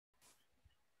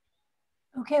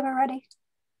Okay, we're ready.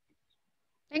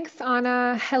 Thanks,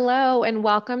 Anna. Hello, and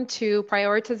welcome to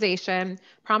Prioritization,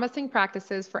 Promising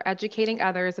Practices for Educating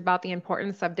Others about the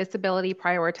Importance of Disability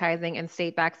Prioritizing and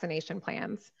State Vaccination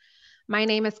Plans. My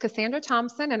name is Cassandra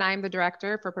Thompson, and I'm the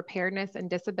Director for Preparedness and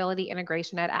Disability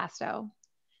Integration at ASTO.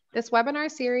 This webinar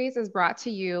series is brought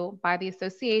to you by the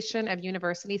Association of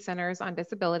University Centers on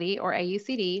Disability, or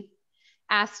AUCD,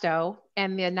 ASTO,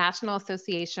 and the National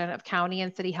Association of County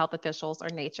and City Health Officials, or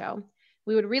NACHO.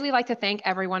 We would really like to thank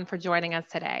everyone for joining us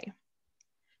today.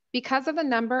 Because of the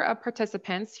number of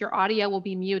participants, your audio will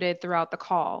be muted throughout the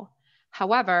call.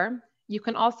 However, you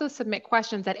can also submit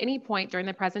questions at any point during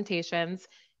the presentations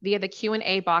via the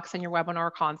Q&A box in your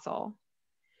webinar console.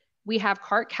 We have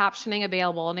CART captioning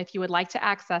available, and if you would like to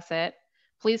access it,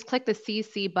 please click the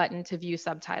CC button to view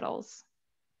subtitles.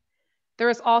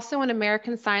 There is also an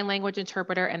American Sign Language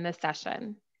interpreter in this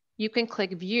session. You can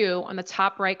click View on the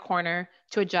top right corner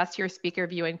to adjust your speaker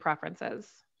viewing preferences.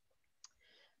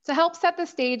 To help set the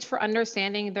stage for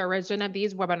understanding the origin of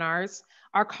these webinars,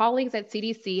 our colleagues at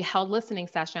CDC held listening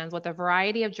sessions with a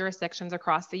variety of jurisdictions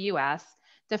across the US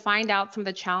to find out some of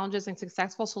the challenges and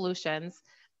successful solutions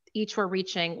each were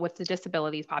reaching with the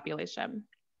disabilities population.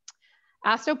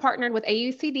 ASTO partnered with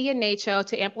AUCD and NACHO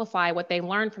to amplify what they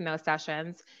learned from those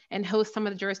sessions and host some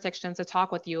of the jurisdictions to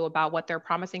talk with you about what their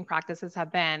promising practices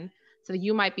have been so that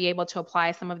you might be able to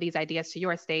apply some of these ideas to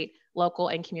your state, local,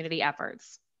 and community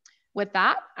efforts. With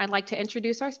that, I'd like to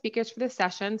introduce our speakers for this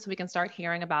session so we can start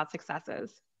hearing about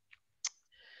successes.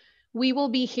 We will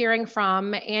be hearing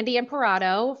from Andy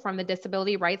Imparato from the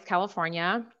Disability Rights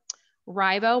California,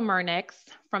 Rivo Murnix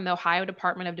from the Ohio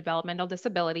Department of Developmental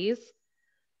Disabilities,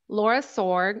 Laura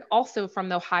Sorg, also from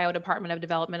the Ohio Department of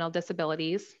Developmental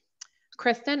Disabilities,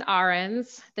 Kristen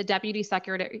Ahrens, the Deputy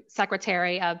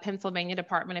Secretary of Pennsylvania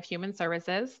Department of Human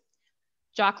Services,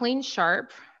 Jacqueline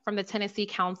Sharp from the Tennessee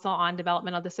Council on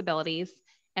Developmental Disabilities,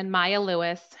 and Maya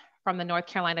Lewis from the North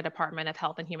Carolina Department of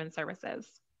Health and Human Services.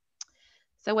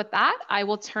 So with that, I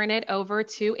will turn it over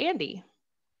to Andy.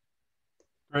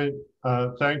 Great,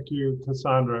 thank you,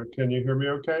 Cassandra. Can you hear me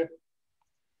okay?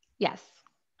 Yes.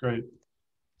 Great.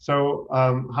 So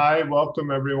hi, welcome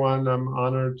everyone. I'm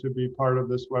honored to be part of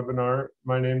this webinar.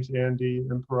 My name's Andy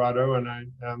Imparato, and I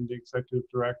am the Executive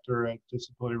Director at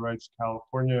Disability Rights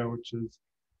California, which is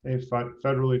a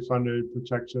federally funded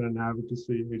protection and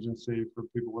advocacy agency for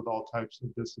people with all types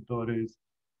of disabilities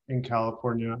in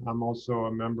California. I'm also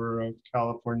a member of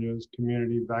California's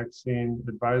Community Vaccine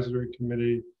Advisory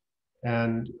Committee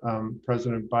and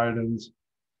President Biden's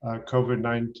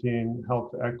COVID-19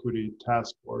 Health Equity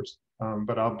Task Force.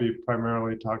 But I'll be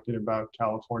primarily talking about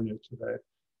California today.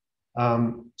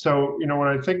 So, when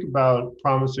I think about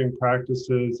promising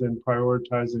practices and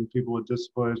prioritizing people with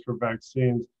disabilities for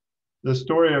vaccines, the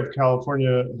story of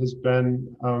California has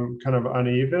been kind of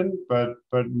uneven, but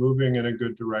moving in a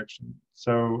good direction.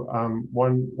 So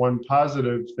one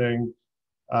positive thing,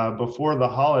 before the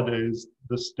holidays,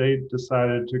 the state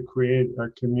decided to create a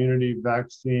community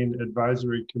vaccine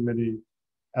advisory committee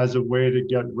as a way to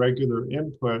get regular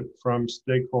input from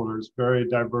stakeholders, very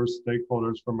diverse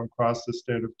stakeholders from across the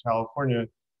state of California,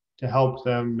 to help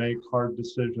them make hard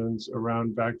decisions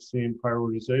around vaccine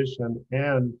prioritization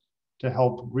and to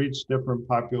help reach different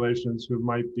populations who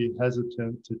might be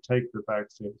hesitant to take the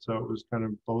vaccine. So it was kind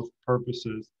of both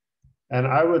purposes. And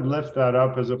I would lift that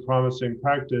up as a promising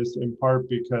practice, in part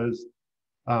because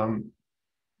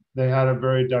they had a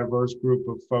very diverse group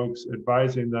of folks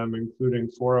advising them, including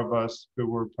 4 of us who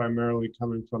were primarily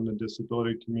coming from the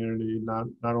disability community,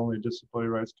 not only Disability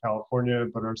Rights California,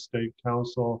 but our state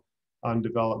council on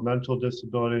developmental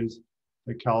disabilities,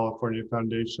 the California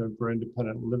Foundation for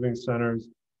Independent Living Centers,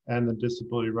 and the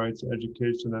Disability Rights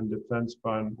Education and Defense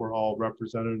Fund were all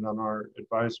represented on our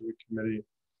advisory committee.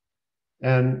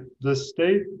 And the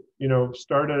state,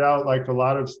 started out like a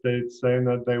lot of states, saying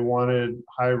that they wanted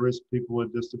high-risk people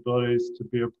with disabilities to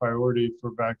be a priority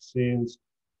for vaccines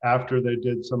after they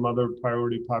did some other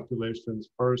priority populations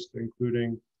first,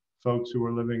 including folks who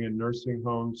were living in nursing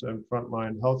homes and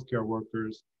frontline healthcare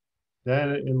workers.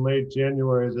 Then in late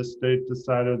January, the state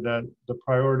decided that the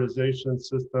prioritization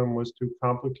system was too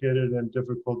complicated and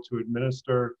difficult to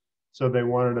administer. So they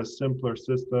wanted a simpler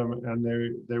system, and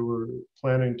they were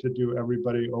planning to do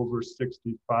everybody over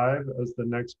 65 as the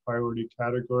next priority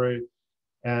category,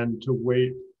 and to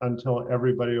wait until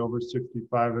everybody over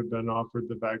 65 had been offered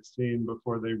the vaccine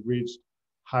before they reached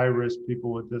high-risk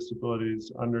people with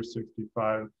disabilities under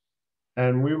 65.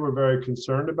 And we were very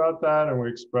concerned about that, and we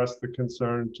expressed the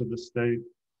concern to the state.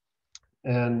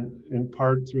 And in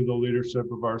part through the leadership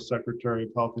of our Secretary of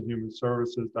Health and Human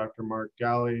Services, Dr. Mark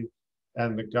Galley,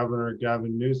 and the Governor,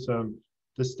 Gavin Newsom,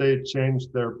 the state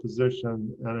changed their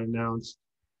position and announced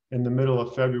in the middle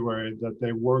of February that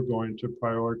they were going to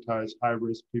prioritize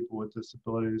high-risk people with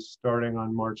disabilities starting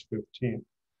on March 15th.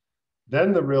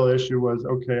 Then the real issue was,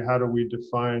 okay, how do we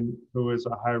define who is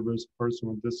a high-risk person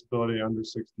with disability under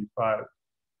 65?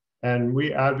 And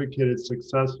we advocated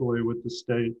successfully with the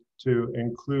state to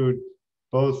include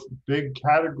both big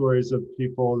categories of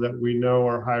people that we know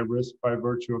are high risk by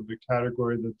virtue of the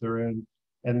category that they're in,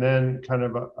 and then kind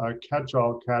of a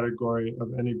catch-all category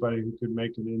of anybody who could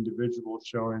make an individual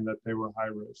showing that they were high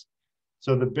risk.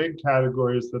 So the big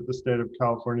categories that the state of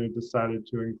California decided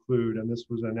to include, and this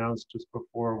was announced just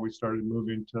before we started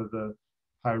moving to the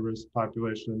high-risk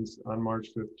populations on March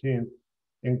 15th,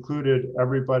 included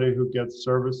everybody who gets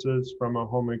services from a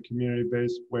home and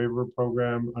community-based waiver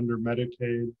program under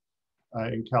Medicaid.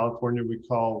 In California, we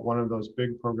call one of those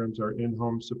big programs our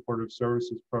in-home supportive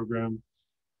services program.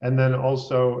 And then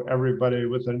also everybody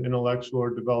with an intellectual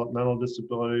or developmental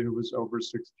disability who was over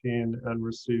 16 and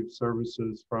received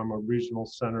services from a regional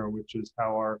center, which is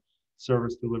how our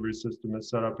service delivery system is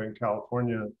set up in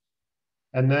California.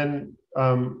 And then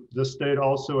the state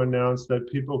also announced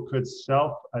that people could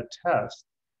self-attest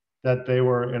that they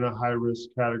were in a high-risk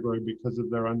category because of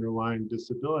their underlying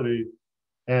disability,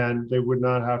 and they would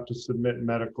not have to submit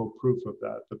medical proof of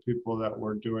that. The people that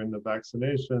were doing the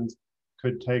vaccinations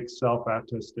could take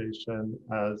self-attestation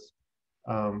as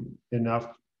enough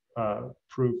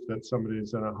proof that somebody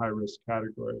is in a high-risk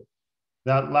category.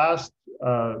 That last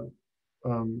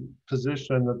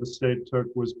position that the state took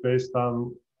was based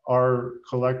on our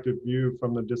collective view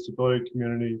from the disability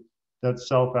community that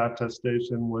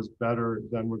self-attestation was better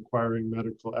than requiring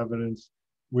medical evidence.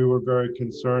 We were very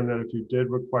concerned that if you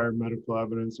did require medical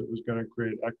evidence, it was going to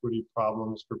create equity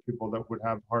problems for people that would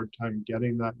have a hard time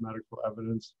getting that medical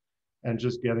evidence and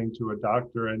just getting to a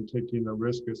doctor and taking the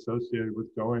risk associated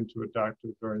with going to a doctor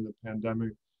during the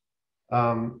pandemic.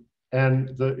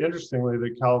 Interestingly,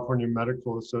 the California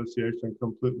Medical Association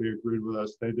completely agreed with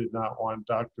us. They did not want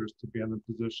doctors to be in the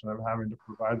position of having to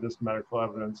provide this medical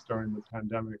evidence during the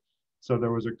pandemic. So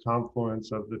there was a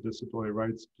confluence of the disability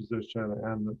rights position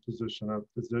and the position of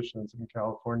physicians in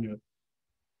California.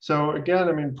 So again,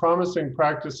 I mean, promising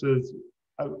practices,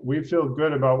 we feel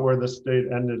good about where the state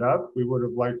ended up. We would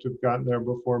have liked to have gotten there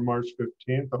before March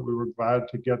 15th, but we were glad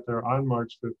to get there on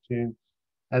March 15th.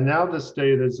 And now the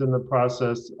state is in the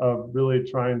process of really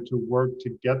trying to work to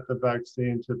get the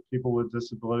vaccine to people with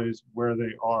disabilities where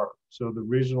they are. So the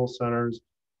regional centers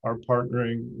are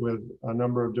partnering with a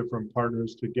number of different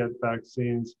partners to get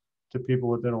vaccines to people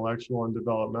with intellectual and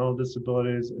developmental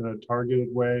disabilities in a targeted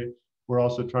way. We're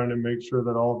also trying to make sure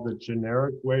that all of the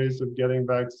generic ways of getting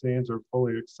vaccines are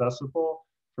fully accessible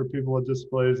for people with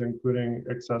disabilities, including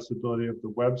accessibility of the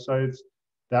websites.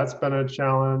 That's been a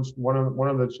challenge. One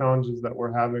of the challenges that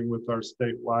we're having with our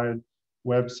statewide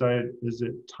website is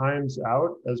it times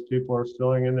out as people are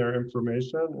filling in their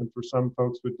information. And for some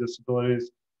folks with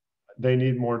disabilities, they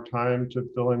need more time to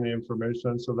fill in the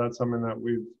information. So that's something that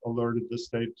we've alerted the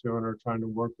state to and are trying to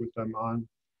work with them on.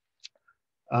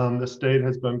 The state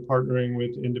has been partnering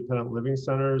with independent living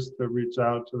centers to reach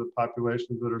out to the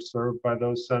populations that are served by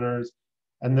those centers.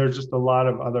 And there's just a lot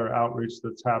of other outreach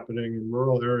that's happening in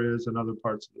rural areas and other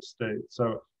parts of the state.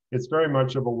 So it's very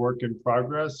much of a work in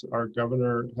progress. Our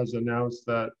governor has announced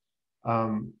that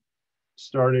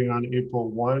starting on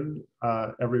April 1,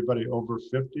 everybody over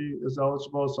 50 is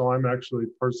eligible. So I'm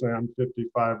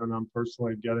 55 and I'm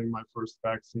personally getting my first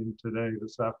vaccine today,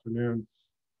 this afternoon.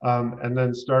 And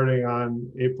then starting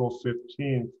on April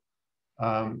 15th,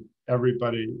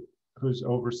 everybody who's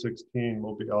over 16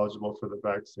 will be eligible for the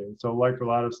vaccine. So like a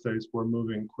lot of states, we're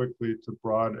moving quickly to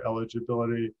broad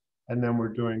eligibility, and then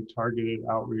we're doing targeted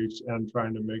outreach and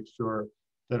trying to make sure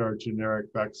that our generic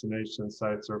vaccination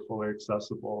sites are fully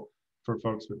accessible for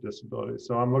folks with disabilities.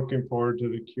 So I'm looking forward to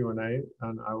the Q&A,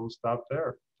 and I will stop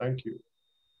there. Thank you.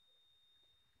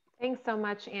 Thanks so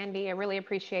much, Andy. I really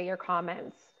appreciate your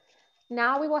comments.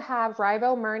 Now we will have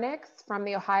Rivo Murnix from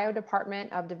the Ohio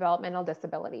Department of Developmental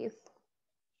Disabilities.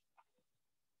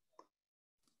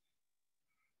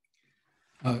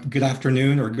 Good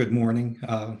afternoon or good morning,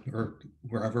 or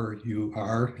wherever you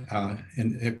are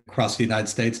across the United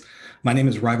States. My name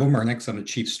is Rivo Murnix. I'm a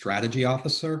Chief Strategy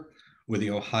Officer with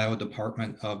the Ohio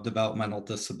Department of Developmental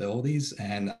Disabilities,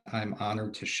 and I'm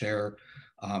honored to share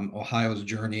Ohio's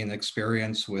journey and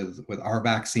experience with our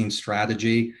vaccine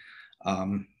strategy.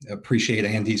 Appreciate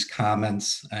Andy's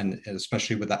comments, and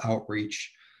especially with the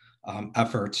outreach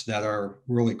efforts that are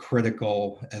really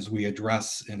critical as we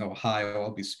address in Ohio. I'll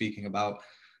be speaking about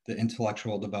the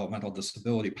intellectual developmental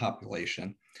disability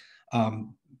population.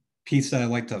 piece that I'd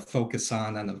like to focus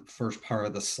on the first part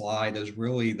of the slide is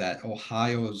really that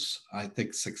Ohio's, I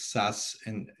think, success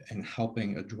in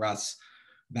helping address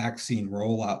vaccine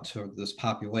rollout to this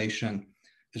population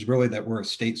is really that we're a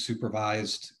state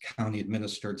supervised, county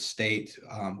administered state.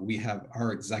 We have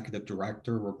our executive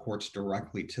director reports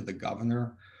directly to the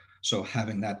governor. So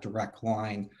having that direct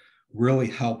line really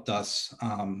helped us.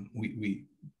 We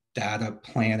data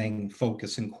planning,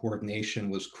 focus, and coordination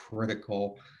was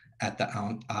critical at the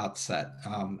outset.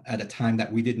 At a time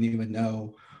that we didn't even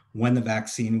know when the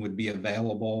vaccine would be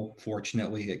available.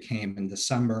 Fortunately, it came in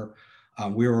December.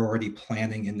 We were already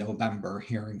planning in November,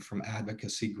 hearing from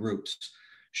advocacy groups,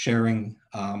 sharing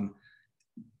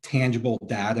tangible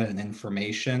data and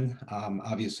information.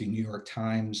 Obviously, New York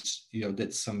Times,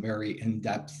 did some very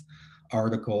in-depth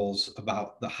articles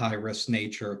about the high-risk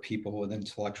nature of people with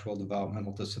intellectual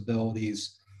developmental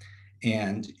disabilities,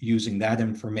 and using that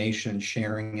information,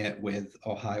 sharing it with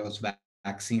Ohio's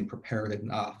Vaccine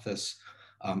Preparedness Office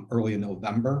early in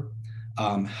November,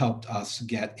 helped us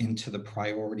get into the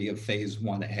priority of phase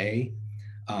 1A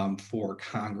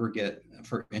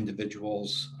for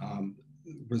individuals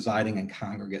residing in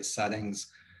congregate settings,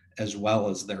 as well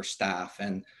as their staff.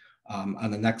 And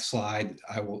on the next slide,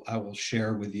 I will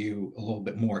share with you a little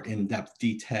bit more in-depth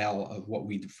detail of what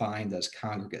we defined as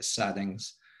congregate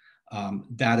settings.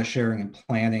 Data sharing and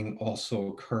planning also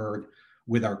occurred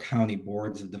with our county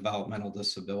boards of developmental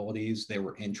disabilities. They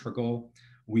were integral.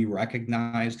 We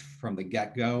recognized from the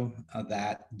get-go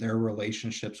that their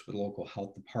relationships with local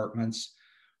health departments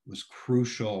was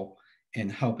crucial in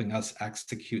helping us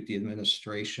execute the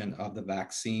administration of the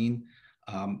vaccine.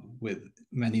 With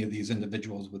many of these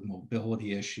individuals with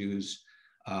mobility issues,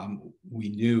 we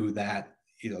knew that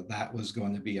that was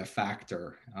going to be a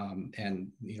factor.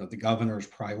 And the governor's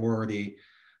priority,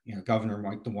 Governor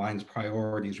Mike DeWine's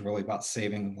priority is really about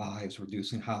saving lives,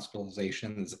 reducing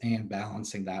hospitalizations, and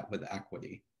balancing that with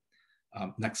equity.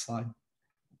 Next slide.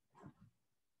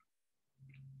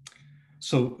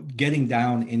 So getting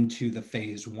down into the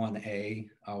phase 1A,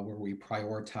 where we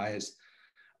prioritized,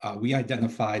 we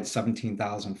identified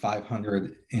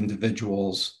 17,500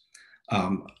 individuals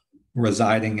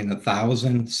residing in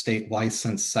 1,000 state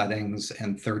licensed settings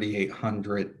and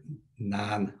 3,800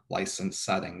 non-licensed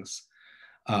settings.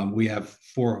 We have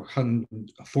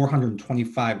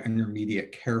 425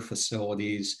 intermediate care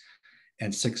facilities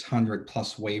and 600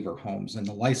 plus waiver homes. And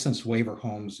the licensed waiver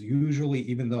homes, usually,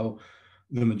 even though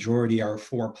the majority are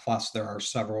 4+, there are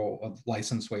several of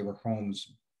licensed waiver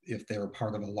homes, if they're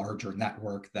part of a larger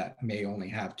network, that may only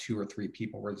have 2 or 3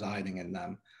 people residing in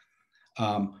them.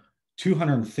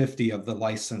 250 of the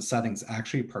licensed settings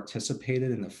actually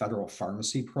participated in the federal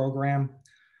pharmacy program.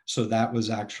 So that was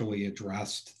actually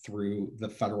addressed through the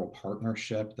federal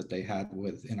partnership that they had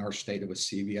in our state, it was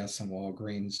CVS and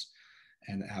Walgreens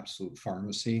and Absolute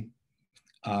Pharmacy.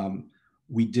 Our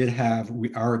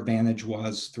advantage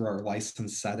was through our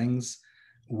licensed settings,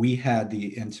 we had the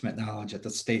intimate knowledge at the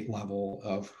state level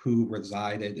of who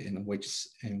resided in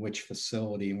which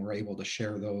facility, and we're able to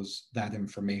share that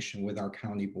information with our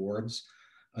county boards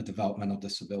of developmental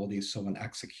disabilities. So when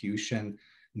execution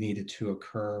needed to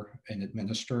occur in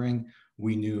administering,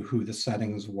 we knew who the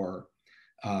settings were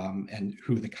and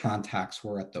who the contacts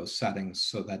were at those settings,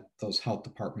 so that those health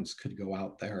departments could go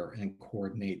out there and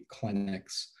coordinate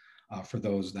clinics for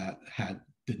those that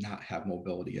did not have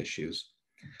mobility issues.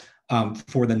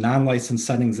 For the non-licensed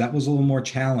settings, that was a little more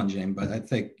challenging, but I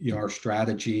think our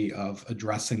strategy of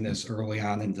addressing this early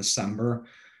on in December,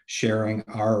 sharing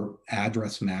our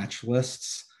address match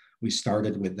lists, we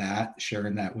started with that,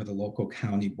 sharing that with the local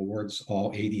county boards,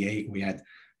 all 88. We had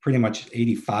pretty much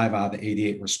 85 out of the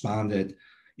 88 responded,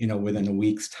 within a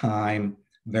week's time,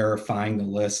 verifying the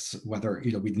lists, whether,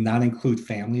 we did not include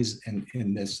families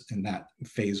in that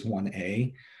phase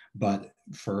 1A, but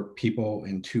for people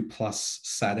in 2+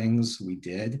 settings, we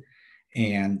did.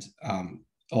 And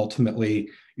ultimately,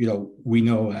 we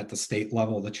know at the state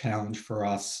level, the challenge for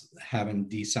us having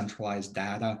decentralized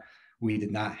data, we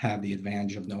did not have the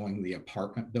advantage of knowing the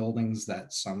apartment buildings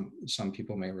that some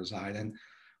people may reside in,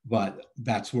 but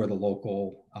that's where the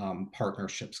local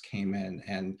partnerships came in.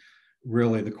 And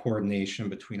really the coordination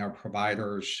between our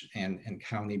providers and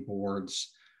county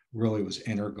boards really was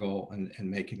integral in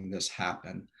making this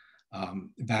happen.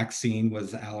 Vaccine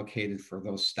was allocated for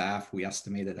those staff. We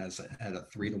estimated at a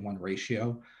 3-to-1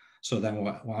 ratio. So then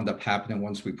what wound up happening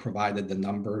once we provided the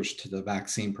numbers to the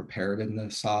Vaccine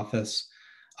Preparedness Office,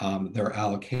 their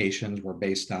allocations were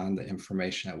based on the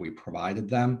information that we provided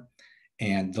them.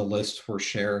 And the lists were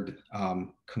shared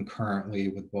concurrently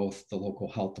with both the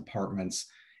local health departments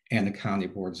and the county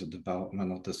boards of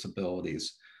developmental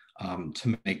disabilities.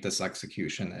 to make this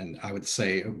execution. And I would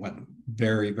say it went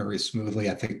very, very smoothly.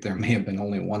 I think there may have been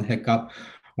only one hiccup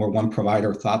where one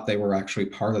provider thought they were actually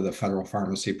part of the federal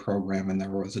pharmacy program, and there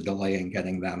was a delay in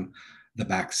getting them the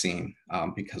vaccine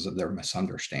because of their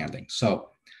misunderstanding. So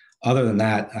other than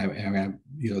that, I mean,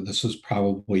 this is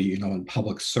probably, in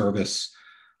public service,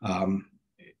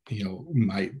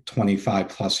 my 25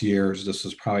 plus years, this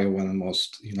is probably one of the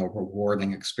most,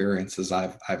 rewarding experiences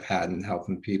I've had in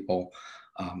helping people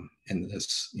in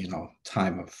this,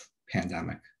 time of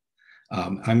pandemic.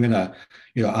 I'm going to,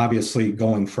 obviously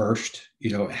going first,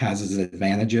 has its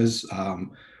advantages,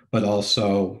 but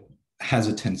also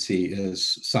hesitancy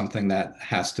is something that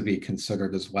has to be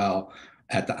considered as well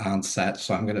at the onset.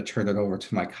 So I'm going to turn it over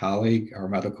to my colleague, our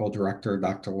medical director,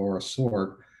 Dr. Laura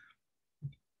Sorg.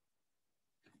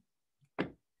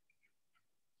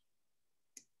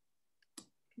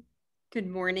 Good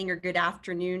morning or good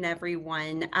afternoon,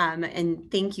 everyone.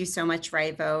 And thank you so much,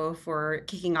 Rivo, for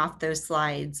kicking off those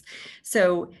slides.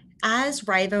 So as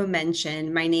Rivo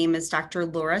mentioned, my name is Dr.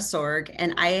 Laura Sorg,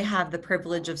 and I have the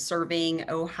privilege of serving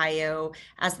Ohio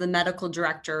as the medical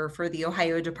director for the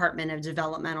Ohio Department of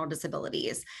Developmental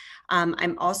Disabilities.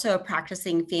 I'm also a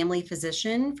practicing family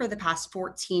physician for the past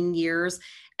 14 years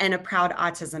and a proud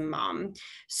autism mom.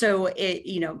 So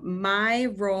my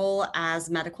role as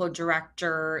medical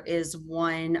director is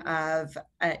one of,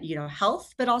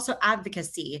 health, but also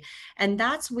advocacy. And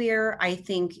that's where I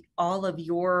think all of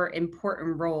your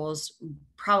important roles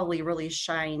probably really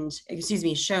shown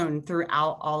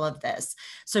throughout all of this.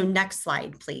 So next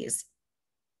slide, please.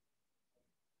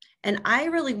 And I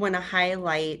really want to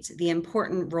highlight the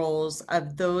important roles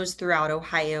of those throughout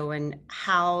Ohio and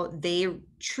how they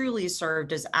truly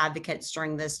served as advocates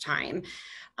during this time.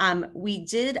 We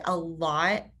did a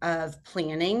lot of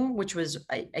planning, which was,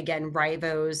 again,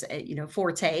 Rivo's,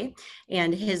 forte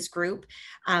and his group.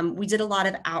 We did a lot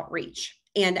of outreach.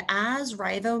 And as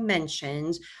Rivo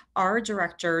mentioned, our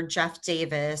director, Jeff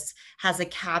Davis, has a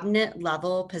cabinet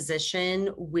level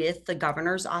position with the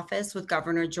governor's office, with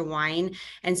Governor DeWine.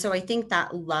 And so I think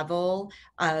that level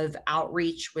of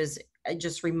outreach was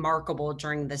just remarkable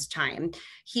during this time.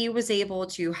 He was able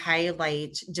to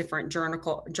highlight different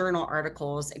journal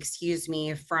articles,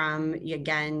 from,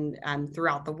 again,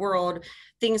 throughout the world,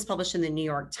 things published in the New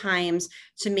York Times,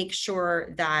 to make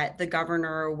sure that the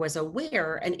governor was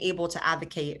aware and able to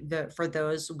advocate for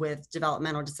those with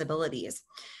developmental disabilities.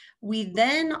 We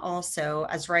then also,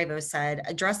 as Rivo said,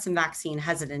 addressed some vaccine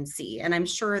hesitancy, and I'm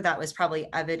sure that was probably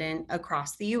evident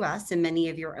across the US in many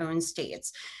of your own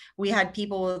states. We had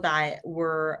people that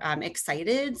were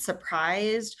excited,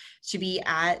 surprised to be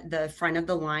at the front of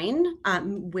the line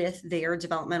with their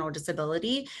developmental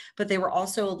disability, but they were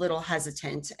also a little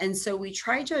hesitant. And so we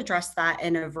tried to address that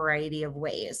in a variety of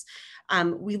ways.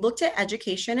 We looked at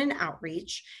education and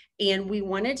outreach, and we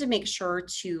wanted to make sure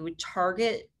to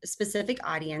target specific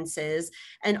audiences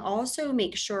and also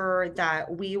make sure that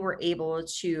we were able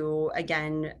to,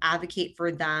 again, advocate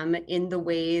for them in the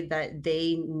way that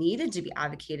they needed to be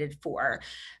advocated for.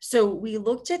 So we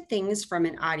looked at things from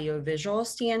an audiovisual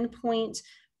standpoint,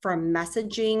 from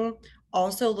messaging,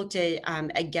 also looked at,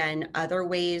 again, other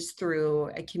ways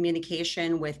through a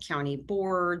communication with county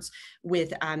boards,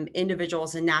 with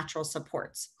individuals and natural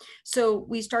supports. So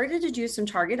we started to do some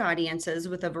target audiences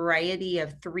with a variety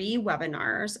of 3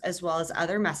 webinars, as well as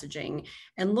other messaging,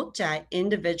 and looked at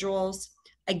individuals,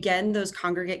 again, those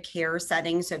congregate care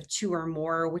settings of 2 or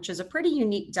more, which is a pretty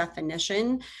unique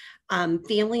definition,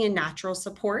 family and natural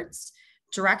supports,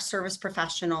 direct service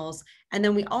professionals, and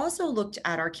then we also looked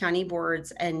at our county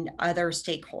boards and other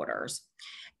stakeholders.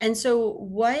 And so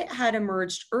what had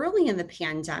emerged early in the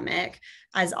pandemic,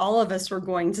 as all of us were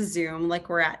going to Zoom like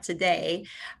we're at today,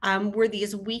 were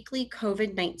these weekly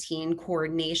COVID-19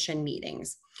 coordination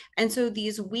meetings. And so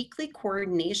these weekly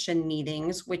coordination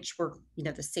meetings, which were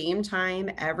the same time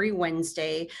every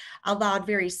Wednesday, allowed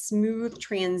very smooth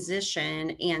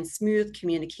transition and smooth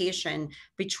communication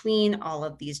between all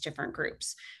of these different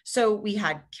groups. So we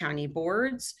had county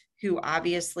boards, who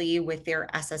obviously with their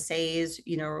SSAs,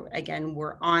 again,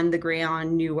 were on the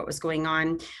ground, knew what was going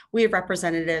on. We have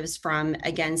representatives from,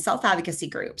 again, self-advocacy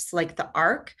groups like the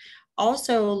ARC,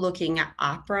 also looking at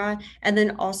opera, and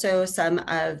then also some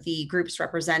of the groups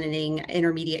representing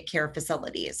intermediate care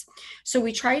facilities. So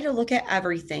we try to look at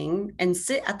everything and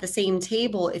sit at the same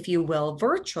table, if you will,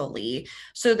 virtually,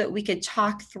 so that we could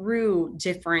talk through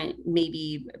different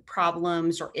maybe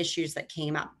problems or issues that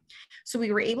came up. So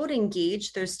we were able to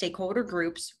engage those stakeholder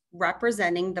groups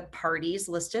representing the parties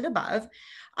listed above.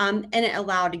 And it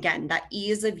allowed, again, that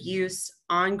ease of use,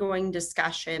 ongoing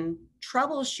discussion,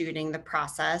 troubleshooting the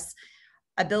process,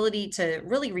 ability to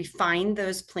really refine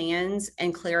those plans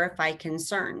and clarify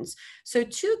concerns. So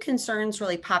 2 concerns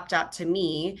really popped out to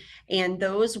me, and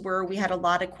those were, we had a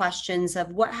lot of questions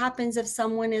of what happens if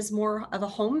someone is more of a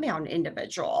homebound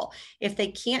individual, if they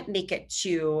can't make it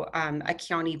to a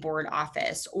county board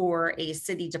office or a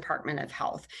city department of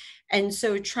health. And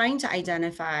so trying to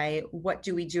identify what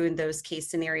do we do in those case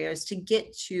scenarios to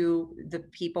get to the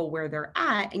people where they're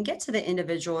at and get to the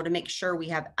individual to make sure we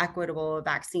have equitable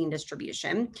vaccine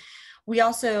distribution. We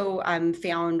also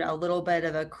found a little bit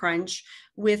of a crunch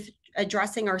with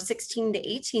addressing our 16 to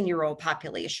 18-year-old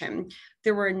population.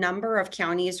 There were a number of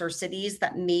counties or cities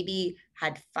that maybe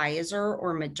had Pfizer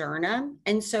or Moderna.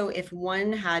 And so if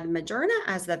one had Moderna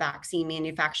as the vaccine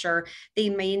manufacturer, they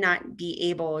may not be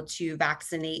able to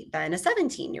vaccinate then a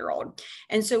 17-year-old.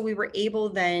 And so we were able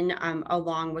then,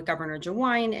 along with Governor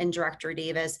DeWine and Director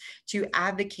Davis, to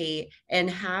advocate and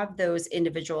have those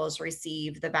individuals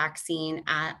receive the vaccine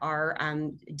at our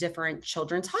different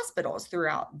children's hospitals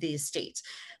throughout the state.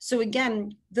 So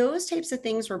again, those types of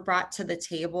things were brought to the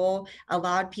table,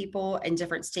 allowed people and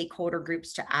different stakeholder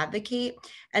groups to advocate,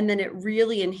 and then it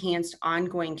really enhanced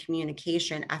ongoing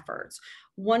communication efforts.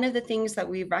 One of the things that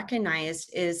we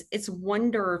recognized is it's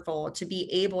wonderful to be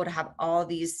able to have all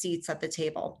these seats at the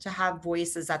table, to have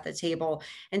voices at the table,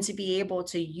 and to be able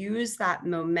to use that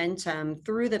momentum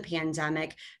through the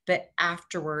pandemic, but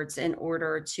afterwards in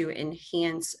order to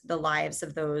enhance the lives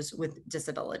of those with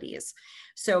disabilities.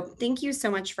 So thank you so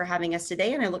much for having us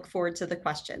today, and I look forward to the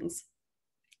questions.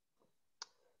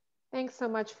 Thanks so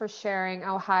much for sharing,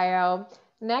 Ohio.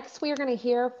 Next, we are going to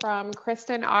hear from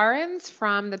Kristen Ahrens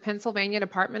from the Pennsylvania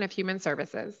Department of Human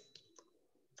Services.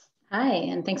 Hi,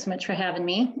 and thanks so much for having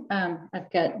me. I've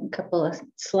got a couple of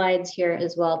slides here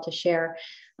as well to share.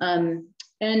 The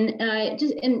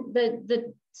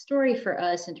story for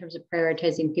us in terms of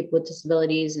prioritizing people with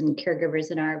disabilities and caregivers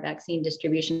in our vaccine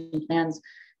distribution plans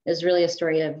is really a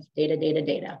story of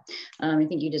data. I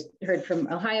think you just heard from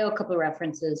Ohio a couple of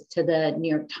references to the New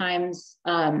York Times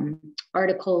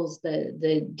articles,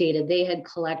 the data they had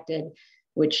collected,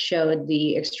 which showed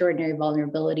the extraordinary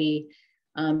vulnerability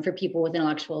for people with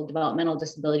intellectual developmental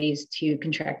disabilities to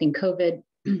contracting COVID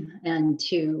and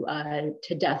to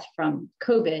death from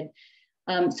COVID.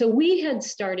 So we had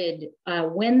started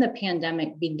when the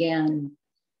pandemic began.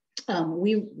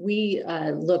 We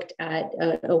looked at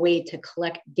a way to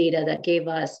collect data that gave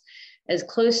us as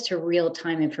close to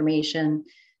real-time information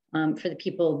for the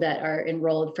people that are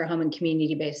enrolled for home and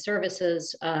community-based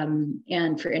services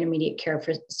and for intermediate care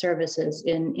for services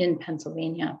in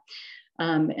Pennsylvania.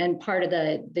 And part of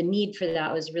the need for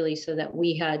that was really so that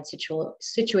we had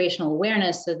situational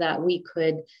awareness so that we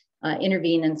could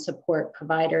intervene and support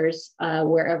providers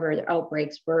wherever the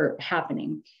outbreaks were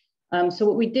happening. So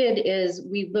what we did is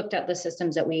we looked at the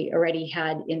systems that we already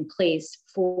had in place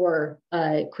for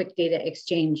quick data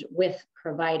exchange with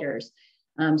providers.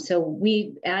 So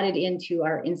we added into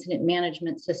our incident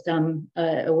management system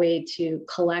a way to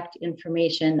collect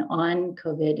information on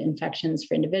COVID infections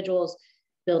for individuals,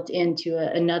 built into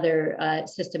another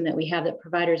system that we have that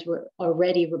providers were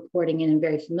already reporting in and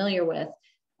very familiar with,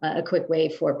 a quick way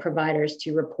for providers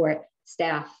to report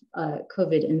staff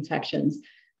COVID infections.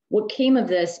 What came of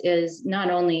this is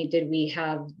not only did we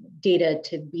have data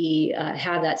to be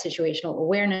have that situational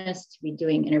awareness, to be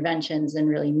doing interventions and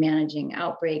really managing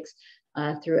outbreaks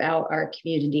throughout our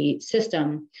community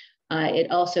system, it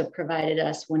also provided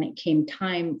us when it came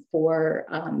time for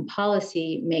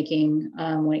policy making,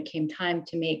 when it came time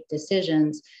to make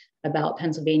decisions about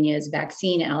Pennsylvania's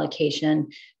vaccine allocation,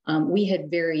 we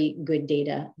had very good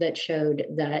data that showed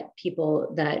that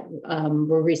people that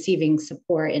were receiving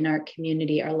support in our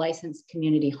community are licensed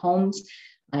community homes.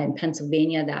 In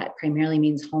Pennsylvania, that primarily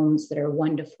means homes that are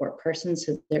 1 to 4 persons,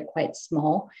 so they're quite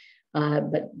small.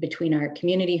 But between our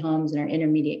community homes and our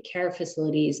intermediate care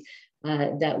facilities,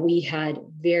 that we had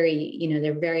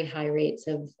they're very high rates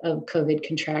of COVID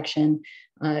contraction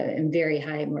and very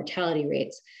high mortality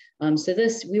rates. So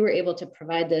we were able to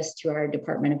provide this to our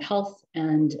Department of Health,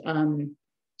 and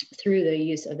through the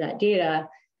use of that data,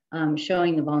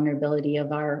 showing the vulnerability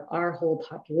of our whole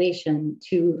population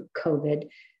to COVID,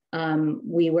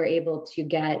 we were able to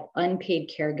get unpaid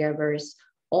caregivers,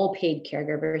 all paid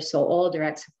caregivers, so all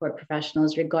direct support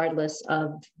professionals, regardless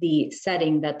of the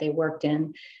setting that they worked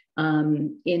in,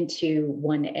 into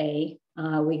 1A.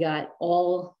 We got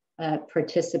all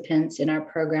participants in our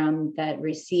program that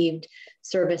received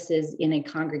services in a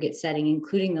congregate setting,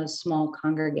 including those small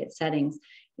congregate settings,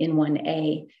 in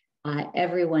 1A.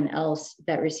 everyone else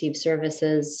that receives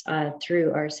services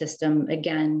through our system,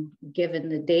 again, given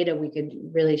the data, we could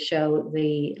really show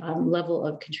the level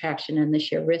of contraction and the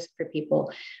sheer risk for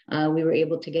people. We were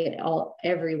able to get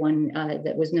everyone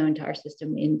that was known to our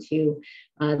system into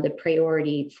the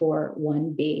priority for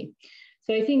 1B.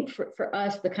 So I think for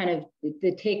us, the kind of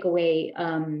the takeaway,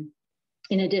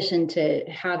 in addition to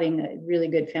having a really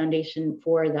good foundation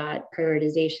for that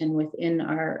prioritization within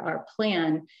our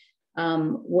plan,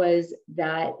 was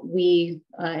that we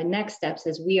next steps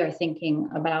as we are thinking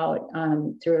about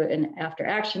through an after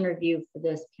action review for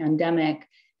this pandemic,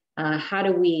 how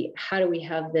do we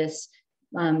have this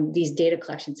these data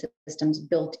collection systems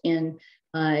built in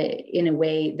a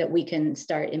way that we can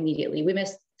start immediately. We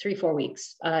missed 3-4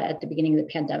 weeks at the beginning of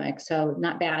the pandemic, so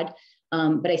not bad.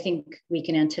 But I think we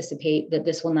can anticipate that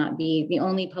this will not be the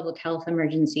only public health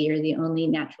emergency or the only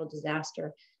natural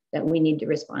disaster that we need to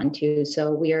respond to.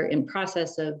 So we are in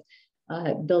process of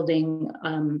building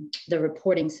the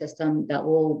reporting system that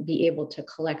will be able to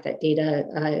collect that data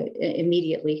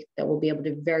immediately, that will be able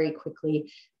to very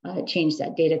quickly change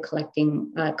that data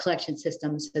collection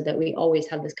system so that we always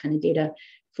have this kind of data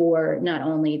for not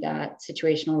only that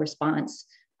situational response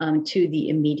to the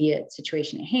immediate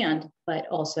situation at hand, but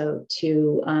also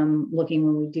to looking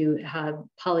when we do have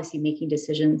policy making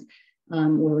decisions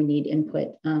where we need input.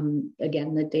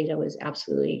 Again, the data was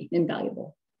absolutely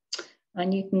invaluable.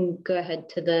 And you can go ahead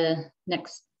to the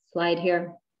next slide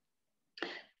here.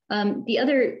 The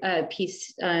other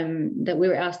piece that we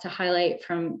were asked to highlight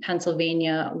from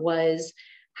Pennsylvania was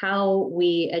how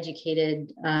we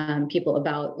educated people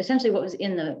about essentially what was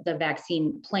in the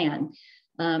vaccine plan.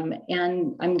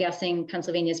 And I'm guessing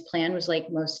Pennsylvania's plan was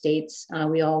like most states.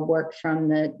 We all worked from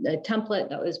the template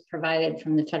that was provided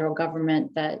from the federal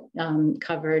government that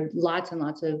covered lots and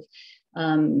lots of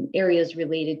areas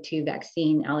related to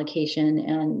vaccine allocation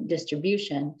and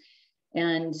distribution.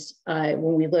 And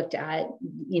when we looked at,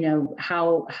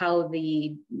 how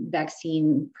the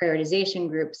vaccine prioritization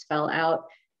groups fell out,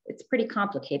 it's pretty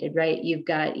complicated, right? You've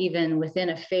got, even within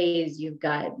a phase, you've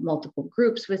got multiple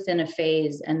groups within a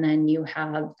phase, and then you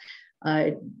have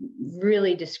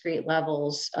really discrete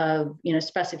levels of,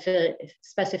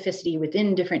 specificity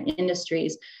within different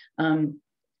industries,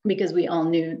 because we all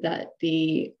knew that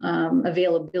the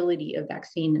availability of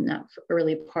vaccine in that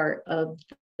early part of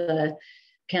the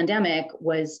pandemic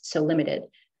was so limited.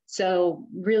 So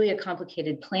really a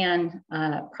complicated plan,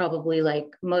 probably like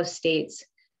most states.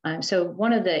 So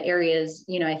one of the areas,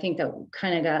 I think that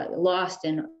kind of got lost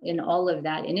in all of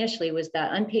that initially was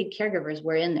that unpaid caregivers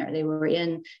were in there. They were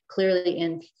clearly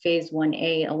in phase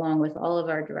 1A along with all of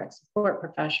our direct support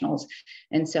professionals.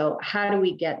 And so how do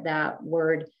we get that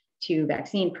word to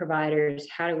vaccine providers?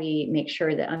 How do we make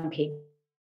sure that unpaid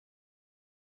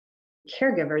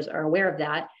caregivers are aware of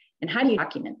that? And how do you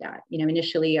document that?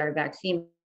 Initially our vaccine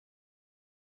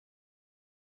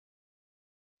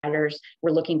providers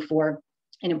were looking for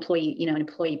an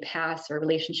employee pass or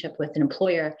relationship with an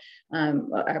employer,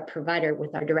 a provider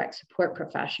with our direct support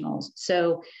professionals.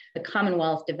 So the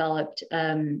Commonwealth developed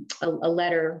a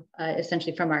letter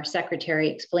essentially from our secretary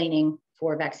explaining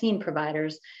for vaccine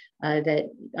providers that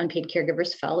unpaid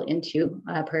caregivers fell into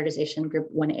prioritization group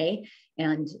 1A,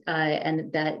 and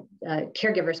that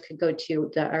caregivers could go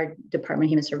to our Department of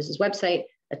Human Services website,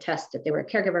 attest that they were a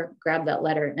caregiver, grab that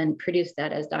letter and produce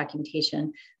that as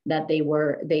documentation that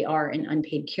they are an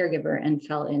unpaid caregiver and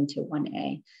fell into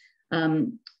 1A.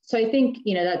 So I think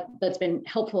that's been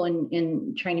helpful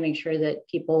in trying to make sure that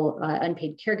people,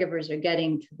 unpaid caregivers, are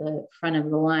getting to the front of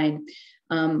the line.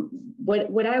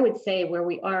 What I would say where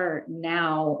we are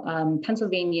now,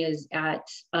 Pennsylvania is at,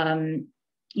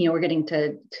 we're getting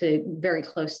to very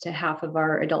close to half of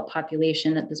our adult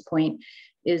population at this point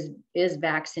is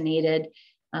vaccinated.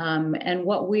 And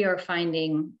what we are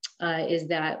finding is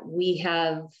that we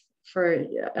have, for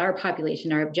our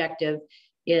population, our objective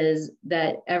is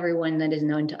that everyone that is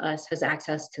known to us has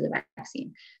access to the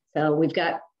vaccine. So we've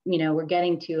got, we're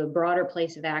getting to a broader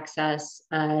place of access.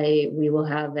 We will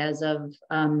have, as of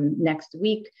next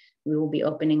week, we will be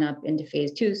opening up into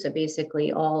phase 2. So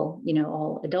basically all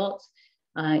adults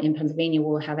in Pennsylvania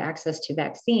will have access to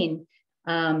vaccine.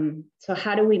 So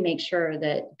how do we make sure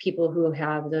that people who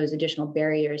have those additional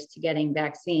barriers to getting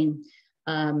vaccine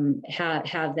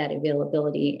have that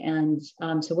availability? And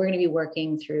so we're going to be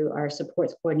working through our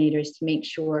supports coordinators to make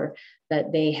sure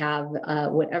that they have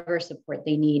whatever support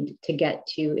they need to get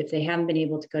to, if they haven't been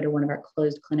able to go to one of our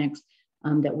closed clinics,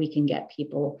 that we can get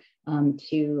people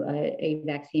to a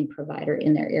vaccine provider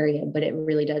in their area. But it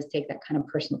really does take that kind of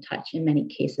personal touch in many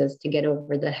cases to get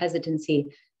over the hesitancy,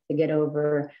 to get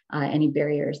over any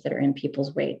barriers that are in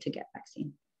people's way to get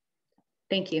vaccine.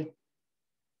 Thank you.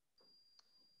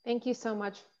 Thank you so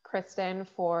much, Kristen,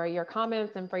 for your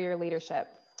comments and for your leadership.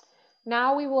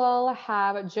 Now we will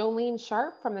have Jolene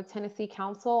Sharp from the Tennessee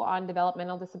Council on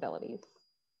Developmental Disabilities.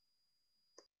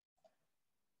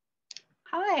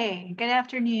 Hi, good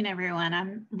afternoon, everyone.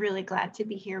 I'm really glad to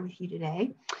be here with you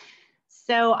today.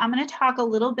 So I'm going to talk a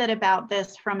little bit about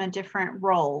this from a different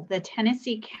role. The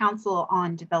Tennessee Council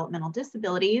on Developmental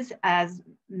Disabilities, as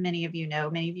many of you know,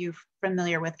 many of you are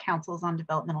familiar with councils on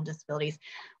developmental disabilities,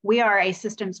 we are a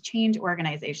systems change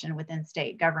organization within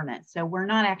state government. So we're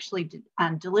not actually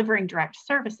delivering direct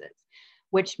services,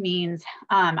 which means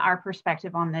our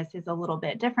perspective on this is a little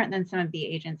bit different than some of the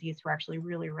agencies who are actually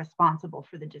really responsible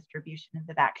for the distribution of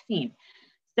the vaccine.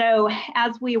 So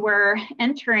as we were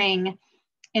entering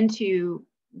into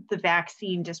the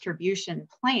vaccine distribution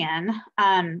plan,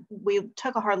 we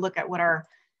took a hard look at what our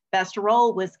best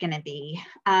role was going to be.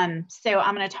 So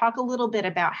I'm going to talk a little bit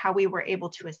about how we were able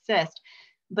to assist,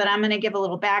 but I'm going to give a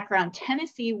little background.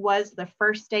 Tennessee was the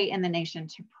first state in the nation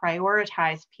to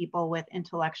prioritize people with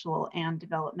intellectual and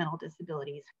developmental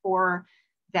disabilities for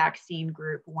vaccine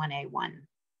group 1A1.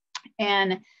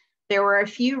 And there were a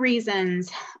few reasons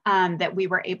that we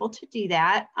were able to do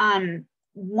that.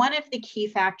 One of the key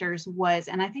factors was,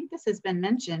 and I think this has been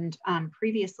mentioned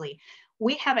previously,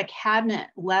 we have a cabinet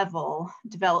level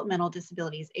developmental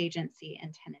disabilities agency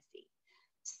in Tennessee.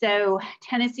 So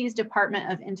Tennessee's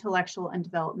Department of Intellectual and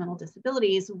Developmental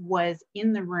Disabilities was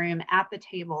in the room at the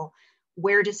table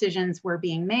where decisions were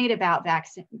being made about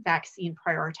vaccine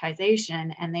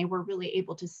prioritization, and they were really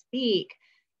able to speak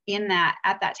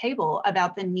at that table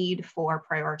about the need for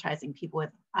prioritizing people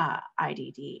with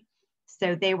IDD.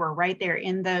 So they were right there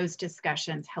in those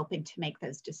discussions, helping to make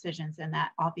those decisions. And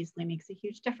that obviously makes a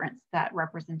huge difference, that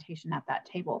representation at that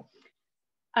table.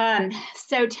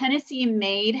 So Tennessee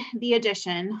made the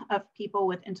addition of people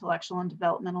with intellectual and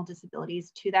developmental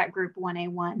disabilities to that group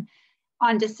 1A1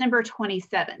 on December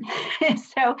 27.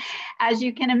 So as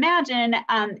you can imagine,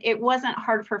 it wasn't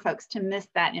hard for folks to miss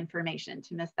that information,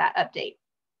 to miss that update.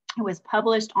 It was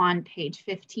published on page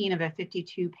 15 of a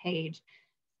 52-page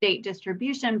state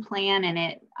distribution plan, and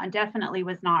it definitely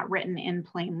was not written in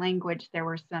plain language. There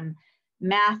were some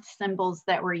math symbols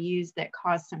that were used that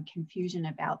caused some confusion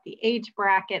about the age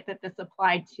bracket that this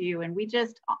applied to, and we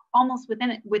just almost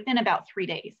within about 3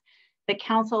 days, the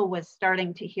council was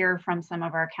starting to hear from some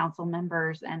of our council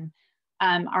members and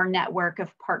our network of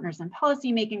partners in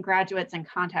policymaking, graduates, and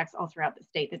contacts all throughout the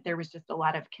state that there was just a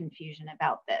lot of confusion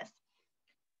about this.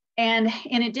 And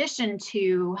in addition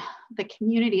to the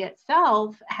community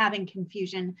itself having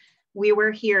confusion, we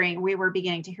were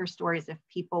beginning to hear stories of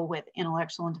people with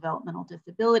intellectual and developmental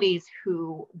disabilities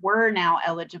who were now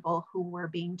eligible, who were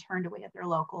being turned away at their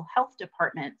local health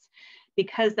departments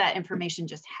because that information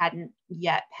just hadn't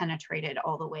yet penetrated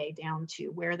all the way down to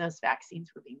where those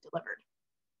vaccines were being delivered.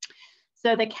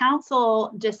 So the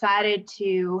council decided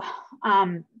to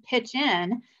pitch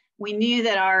in. We knew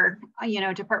that our,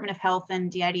 Department of Health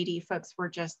and DIDD folks were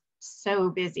just so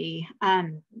busy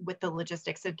with the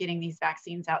logistics of getting these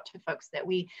vaccines out to folks that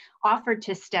we offered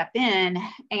to step in,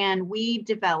 and we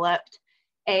developed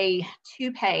a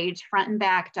 2-page front and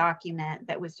back document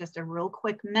that was just a real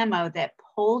quick memo that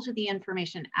pulled the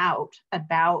information out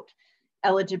about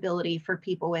eligibility for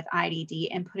people with IDD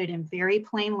and put it in very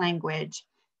plain language.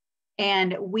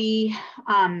 And we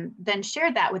then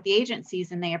shared that with the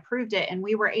agencies and they approved it. And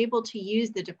we were able to use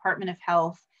the Department of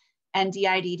Health and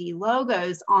DIDD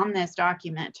logos on this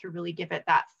document to really give it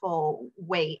that full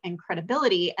weight and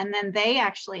credibility. And then they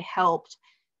actually helped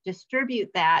distribute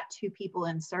that to people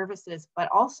in services, but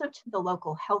also to the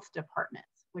local health departments,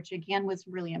 which again was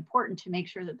really important to make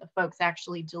sure that the folks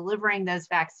actually delivering those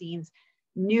vaccines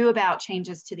knew about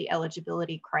changes to the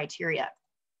eligibility criteria.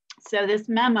 So this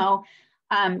memo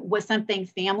was something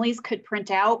families could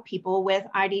print out, people with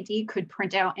IDD could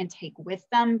print out and take with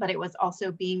them, but it was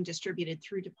also being distributed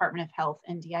through Department of Health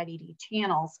and DIDD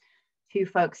channels to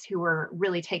folks who were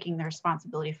really taking the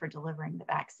responsibility for delivering the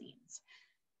vaccines.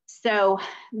 So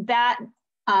that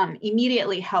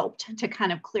immediately helped to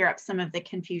kind of clear up some of the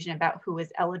confusion about who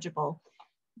was eligible.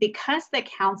 Because the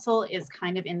council is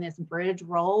kind of in this bridge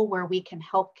role where we can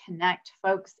help connect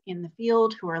folks in the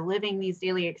field who are living these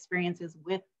daily experiences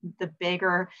with the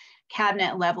bigger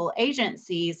cabinet level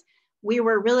agencies, we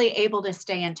were really able to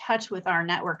stay in touch with our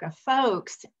network of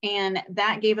folks. And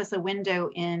that gave us a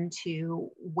window into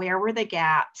where were the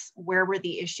gaps, where were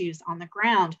the issues on the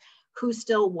ground, who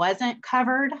still wasn't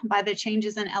covered by the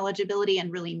changes in eligibility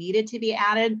and really needed to be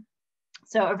added.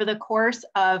 So over the course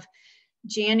of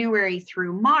January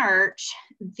through March,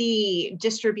 the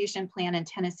distribution plan in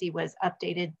Tennessee was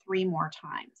updated 3 more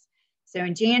times. So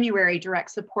in January,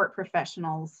 direct support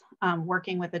professionals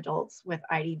working with adults with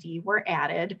IDD were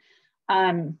added.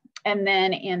 And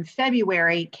then in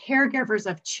February, caregivers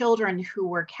of children who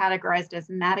were categorized as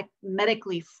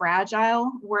medically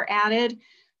fragile were added.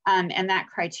 And that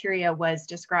criteria was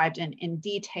described in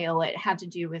detail. It had to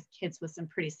do with kids with some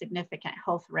pretty significant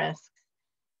health risks.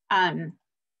 And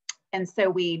so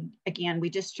we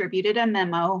distributed a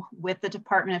memo with the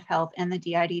Department of Health and the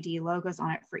DIDD logos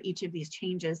on it for each of these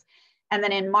changes. And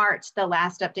then in March, the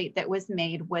last update that was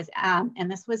made was,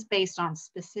 and this was based on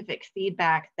specific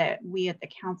feedback that we at the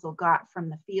council got from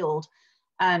the field,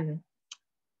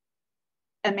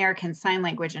 American Sign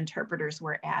Language interpreters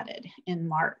were added in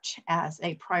March as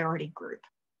a priority group.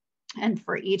 And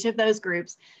for each of those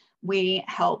groups, we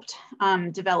helped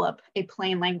develop a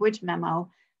plain language memo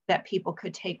that people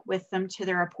could take with them to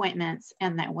their appointments,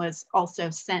 and that was also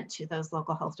sent to those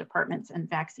local health departments and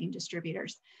vaccine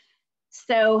distributors.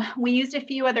 So we used a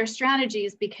few other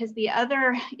strategies, because the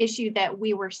other issue that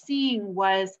we were seeing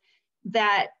was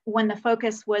that when the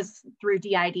focus was through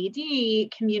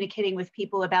DIDD communicating with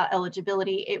people about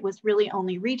eligibility, it was really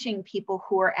only reaching people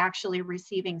who are actually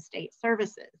receiving state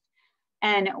services.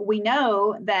 And we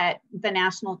know that the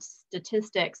national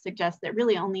statistics suggest that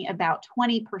really only about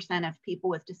 20% of people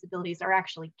with disabilities are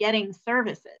actually getting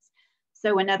services.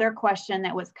 So another question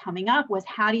that was coming up was,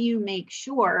 how do you make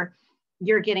sure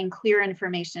you're getting clear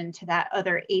information to that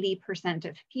other 80%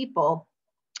 of people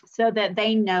so that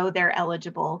they know they're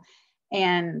eligible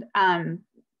and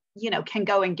can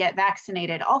go and get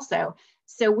vaccinated also?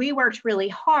 So we worked really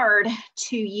hard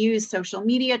to use social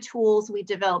media tools. We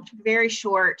developed very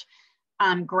short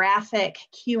graphic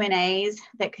Q&As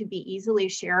that could be easily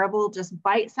shareable, just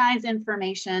bite-sized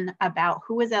information about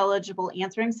who is eligible,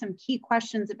 answering some key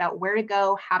questions about where to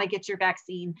go, how to get your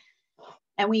vaccine.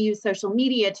 And we use social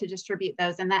media to distribute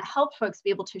those, and that helped folks be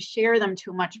able to share them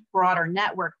to a much broader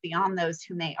network beyond those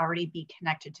who may already be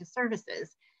connected to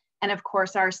services. And of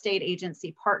course, our state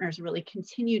agency partners really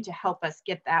continue to help us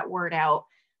get that word out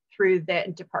through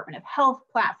the Department of Health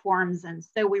platforms. And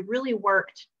so we really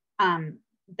worked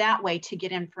that way to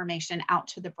get information out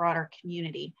to the broader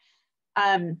community.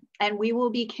 And we will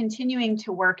be continuing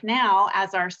to work now,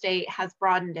 as our state has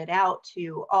broadened it out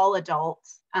to all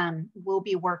adults. We'll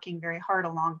be working very hard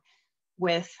along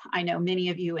with, I know many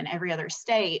of you in every other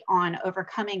state, on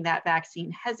overcoming that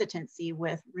vaccine hesitancy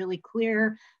with really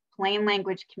clear, plain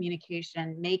language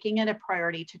communication, making it a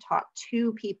priority to talk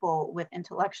to people with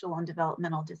intellectual and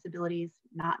developmental disabilities,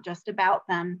 not just about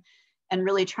them, and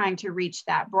really trying to reach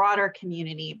that broader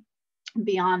community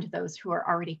beyond those who are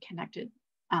already connected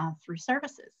through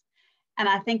services. And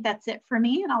I think that's it for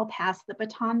me, and I'll pass the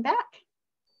baton back.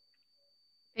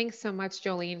 Thanks so much,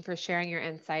 Jolene, for sharing your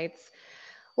insights.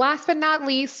 Last but not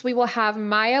least, we will have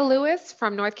Maya Lewis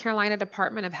from North Carolina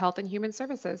Department of Health and Human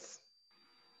Services.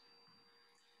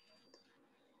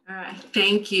 All right,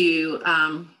 thank you.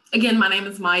 Again, my name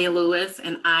is Maya Lewis,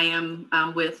 and I am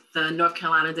with the North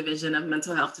Carolina Division of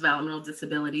Mental Health, Developmental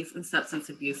Disabilities, and Substance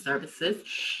Abuse Services.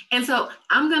 And so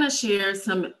I'm going to share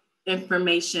some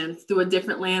information through a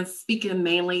different lens, speaking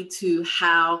mainly to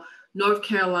how North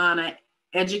Carolina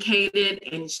educated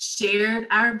and shared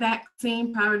our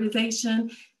vaccine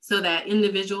prioritization, so that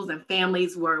individuals and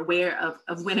families were aware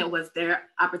of when it was their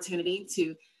opportunity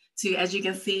to, as you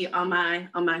can see on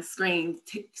my screen,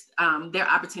 their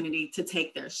opportunity to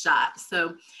take their shot.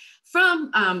 So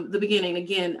from the beginning,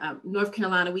 again, North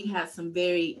Carolina, we had some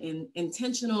very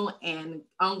intentional and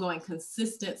ongoing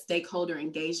consistent stakeholder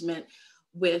engagement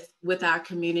with our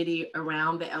community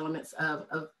around the elements of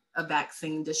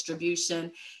vaccine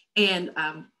distribution. And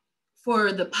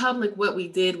for the public, what we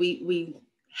did, we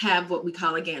have what we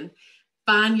call, again,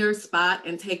 Find Your Spot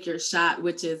and Take Your Shot,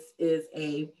 which is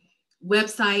a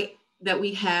website that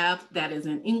we have that is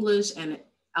in English and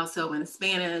also in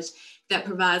Spanish, that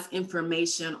provides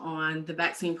information on the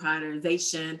vaccine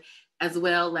prioritization, as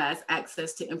well as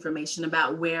access to information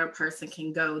about where a person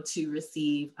can go to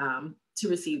receive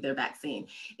their vaccine.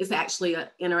 It's actually an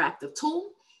interactive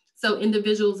tool. So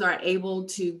individuals are able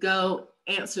to go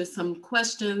answer some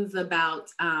questions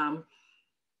about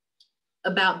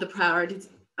the priorities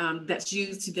that's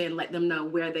used to then let them know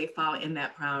where they fall in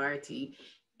that priority.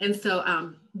 And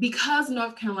so because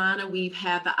North Carolina, we've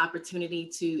had the opportunity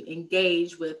to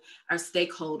engage with our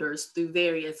stakeholders through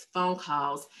various phone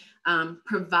calls,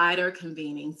 provider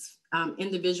convenings,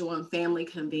 individual and family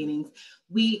convenings,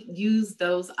 we use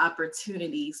those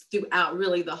opportunities throughout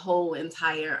really the whole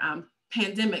entire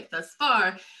pandemic thus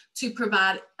far to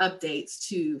provide updates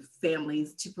to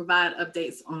families, to provide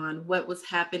updates on what was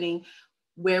happening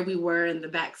where we were in the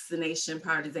vaccination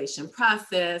prioritization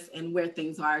process and where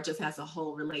things are just as a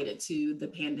whole related to the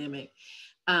pandemic.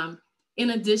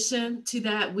 In addition to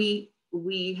that, we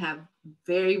have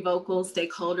very vocal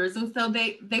stakeholders, and so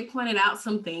they pointed out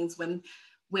some things when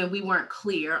we weren't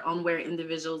clear on where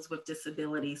individuals with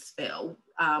disabilities fell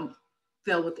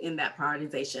within that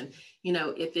prioritization. You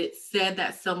know, if it said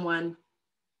that someone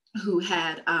who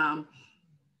had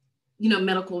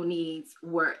medical needs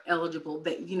were eligible,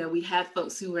 that, we had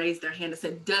folks who raised their hand and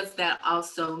said, does that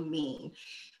also mean?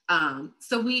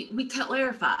 So we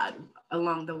clarified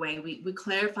along the way. We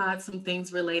clarified some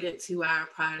things related to our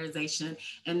prioritization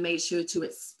and made sure to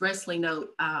expressly note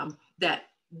that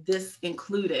this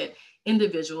included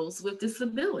individuals with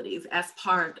disabilities as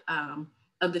part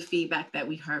of the feedback that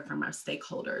we heard from our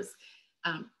stakeholders.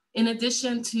 In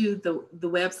addition to the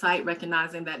website,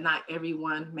 recognizing that not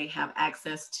everyone may have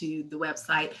access to the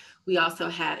website, we also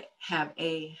have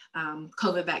a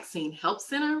COVID vaccine help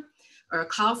center or a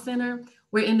call center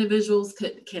where individuals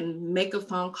can make a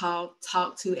phone call,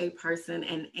 talk to a person,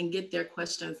 and get their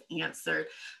questions answered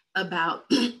about,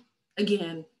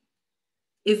 again,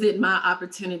 is it my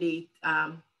opportunity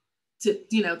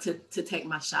to take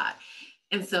my shot?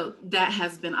 And so that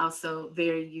has been also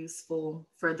very useful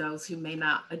for those who may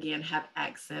not, again, have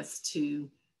access to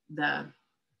the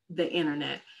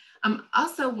internet.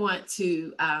 Also want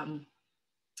to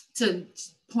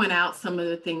point out some of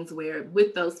the things where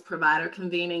with those provider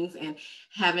convenings and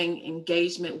having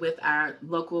engagement with our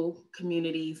local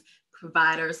communities,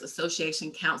 providers,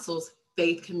 association councils,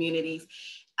 faith communities,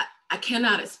 I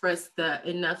cannot express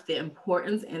enough the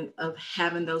importance of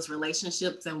having those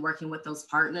relationships and working with those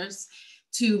partners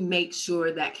to make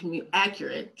sure that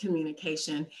accurate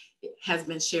communication has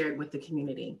been shared with the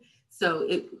community. So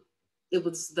it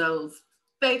was those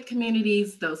faith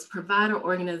communities, those provider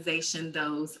organizations,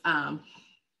 those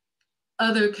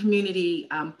other community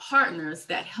partners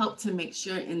that help to make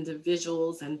sure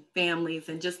individuals and families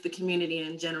and just the community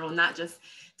in general, not just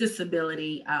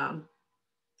disability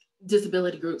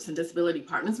groups and disability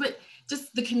partners, but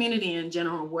just the community in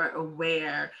general were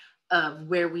aware of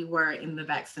where we were in the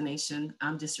vaccination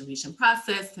distribution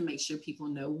process, to make sure people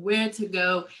know where to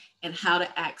go and how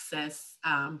to access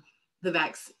the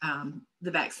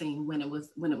vaccine when it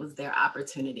was their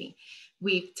opportunity.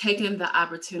 We've taken the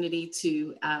opportunity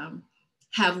to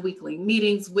have weekly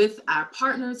meetings with our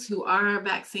partners who are our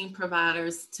vaccine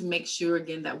providers to make sure,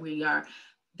 again, that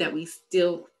we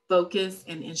still focus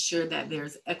and ensure that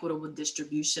there's equitable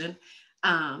distribution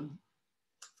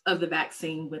of the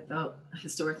vaccine with the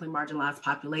historically marginalized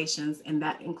populations, and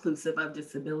that inclusive of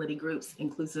disability groups,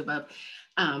 inclusive of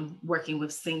working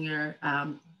with senior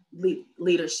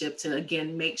leadership to,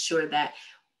 again, make sure that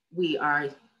we are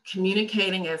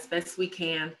communicating as best we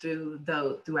can through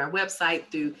our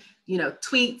website, through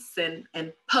tweets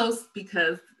and posts,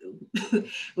 because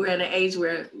we're in an age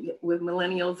where with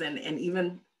millennials and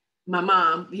even my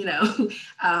mom,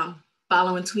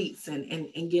 following tweets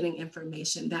and getting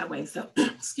information that way. So,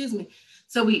 excuse me.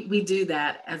 So we do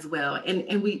that as well.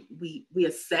 And we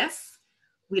assess.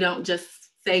 We don't just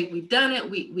say we've done it.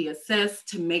 We assess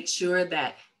to make sure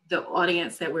that the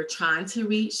audience that we're trying to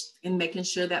reach and making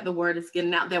sure that the word is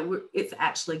getting out, that it's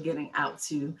actually getting out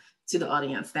to the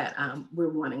audience that we're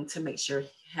wanting to make sure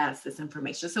has this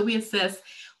information. So we assess,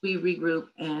 we regroup,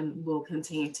 and we'll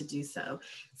continue to do so.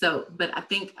 But I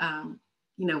think,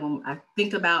 when I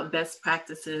think about best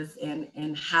practices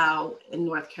and how in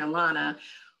North Carolina,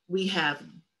 we have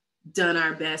done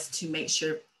our best to make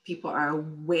sure people are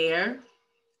aware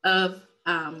of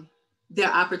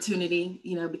their opportunity,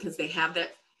 because they have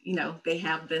that, they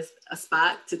have a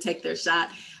spot to take their shot.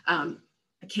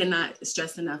 I cannot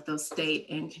stress enough those state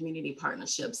and community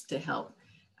partnerships to help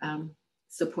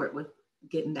support with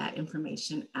getting that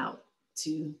information out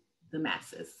to the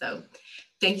masses. So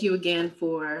thank you again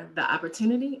for the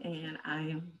opportunity, and I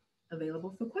am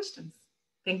available for questions.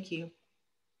 Thank you.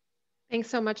 Thanks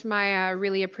so much, Maya.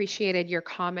 Really appreciated your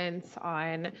comments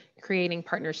on creating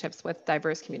partnerships with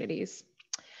diverse communities.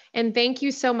 And thank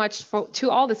you so much to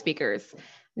all the speakers.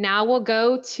 Now we'll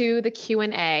go to the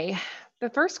Q&A. The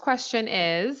first question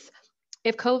is,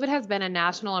 if COVID has been a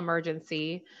national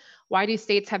emergency, why do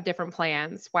states have different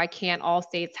plans? Why can't all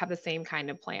states have the same kind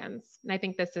of plans? And I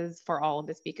think this is for all of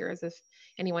the speakers, if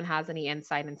anyone has any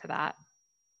insight into that.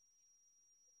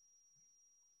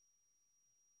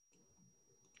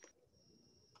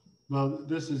 Well,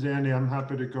 this is Andy. I'm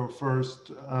happy to go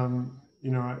first.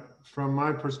 From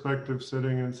my perspective,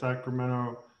 sitting in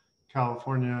Sacramento,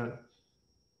 California,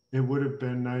 it would have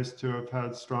been nice to have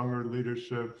had stronger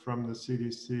leadership from the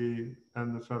CDC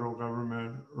and the federal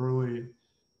government early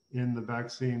in the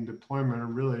vaccine deployment, or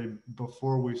really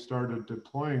before we started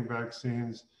deploying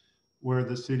vaccines, where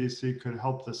the CDC could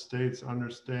help the states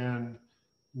understand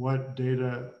what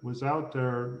data was out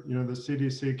there. You know, the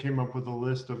CDC came up with a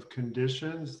list of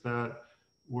conditions that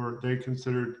they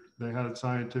considered, they had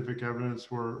scientific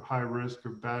evidence were high risk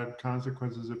of bad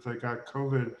consequences if they got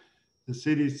COVID. The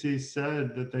CDC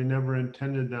said that they never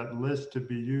intended that list to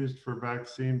be used for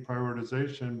vaccine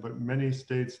prioritization, but many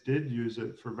states did use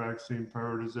it for vaccine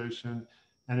prioritization,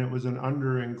 and it was an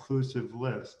under-inclusive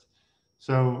list.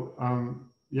 So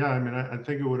yeah, I mean, I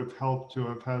think it would have helped to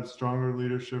have had stronger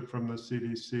leadership from the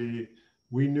CDC.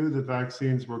 We knew the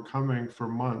vaccines were coming for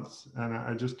months, and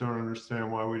I just don't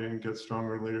understand why we didn't get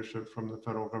stronger leadership from the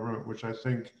federal government, which I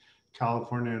think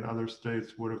California and other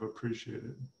states would have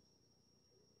appreciated.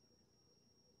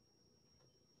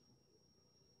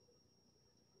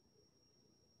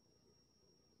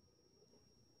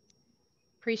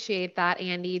 Appreciate that,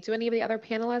 Andy. Do any of the other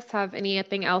panelists have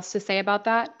anything else to say about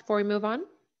that before we move on?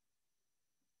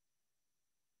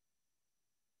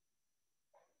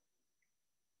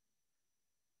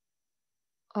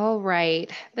 All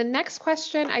right. The next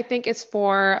question I think is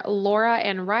for Laura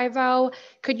and Rivo.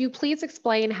 Could you please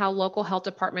explain how local health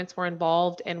departments were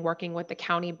involved in working with the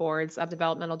county boards of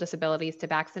developmental disabilities to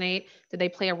vaccinate? Did they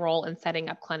play a role in setting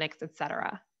up clinics, et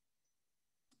cetera?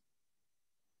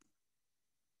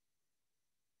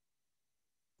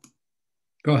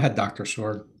 Go ahead, Dr.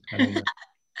 Sword.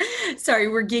 Sorry,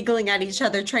 we're giggling at each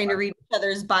other, trying to read each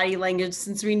other's body language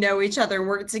since we know each other and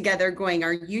work together going,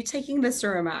 are you taking this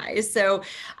or am I? So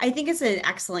I think it's an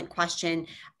excellent question.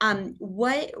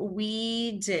 What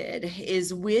we did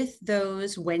is with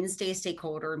those Wednesday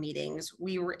stakeholder meetings,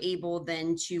 we were able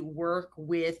then to work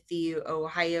with the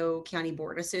Ohio County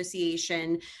Board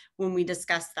Association when we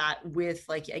discussed that with,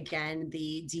 like, again,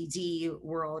 the DD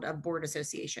world of board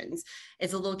associations.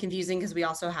 It's a little confusing because we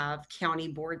also have county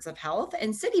boards of health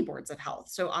and city boards of health.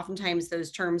 So oftentimes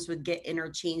those terms would get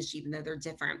interchanged even though they're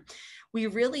different. We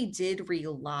really did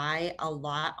rely a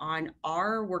lot on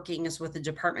our workings with the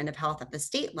Department of Health at the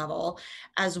state level,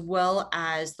 as well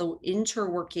as the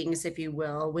interworkings, if you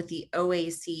will, with the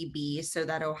OACB, so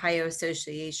that Ohio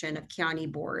Association of County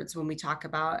Boards, when we talk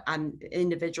about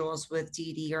individuals with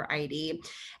DD or ID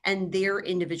and their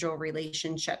individual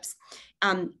relationships.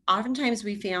 Oftentimes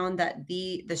we found that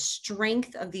the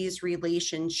strength of these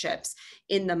relationships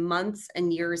in the months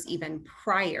and years even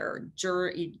prior,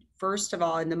 first of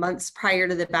all, in the months prior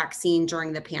to the vaccine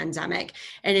during the pandemic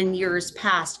and in years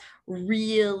past,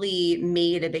 really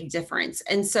made a big difference.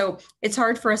 And so it's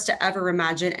hard for us to ever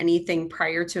imagine anything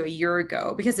prior to a year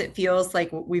ago because it feels like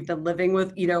we've been living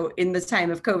with, you know, in the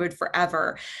time of COVID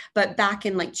forever. But back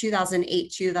in like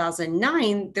 2008,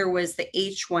 2009, there was the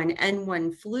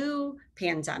H1N1 flu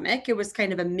pandemic. It was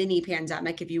kind of a mini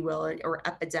pandemic, if you will, or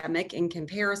epidemic in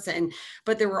comparison.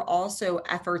 But there were also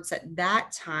efforts at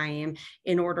that time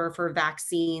in order for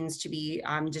vaccines to be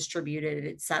distributed,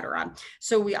 et cetera.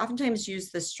 So we oftentimes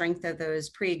use the strength of those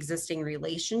pre-existing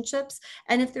relationships.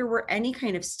 And if there were any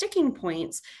kind of sticking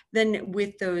points, then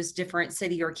with those different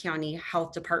city or county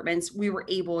health departments, we were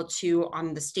able to,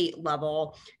 on the state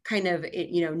level, kind of,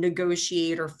 you know,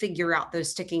 negotiate or figure out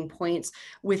those sticking points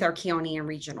with our county and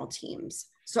regional teams.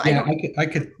 So yeah,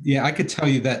 I could tell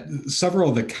you that several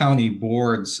of the county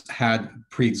boards had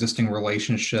pre-existing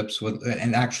relationships with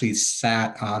and actually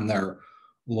sat on their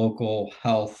local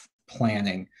health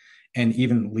planning, and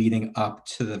even leading up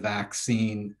to the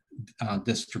vaccine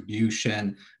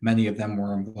distribution, many of them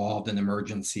were involved in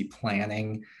emergency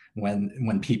planning when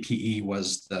PPE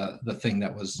was the thing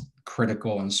that was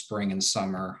critical in spring and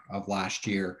summer of last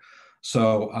year.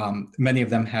 So many of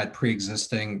them had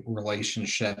pre-existing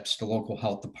relationships. The local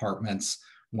health departments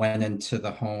went into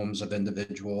the homes of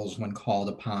individuals when called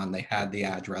upon. They had the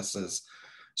addresses.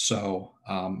 So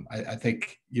I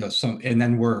think, you know, and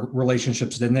then where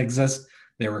relationships didn't exist,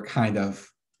 they were kind of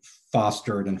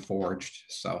fostered and forged.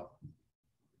 So.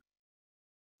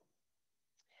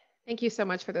 Thank you so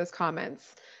much for those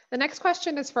comments. The next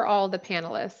question is for all the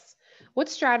panelists. What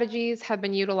strategies have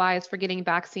been utilized for getting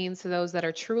vaccines to those that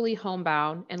are truly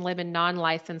homebound and live in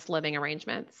non-licensed living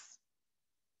arrangements?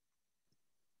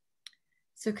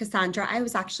 So Cassandra, I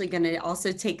was actually going to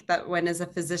also take that one as a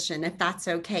physician, if that's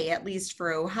okay, at least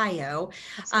for Ohio.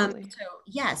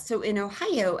 So in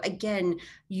Ohio, again,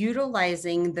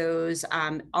 utilizing those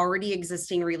already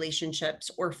existing relationships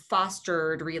or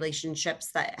fostered relationships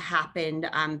that happened,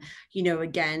 you know,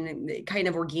 again, kind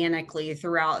of organically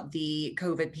throughout the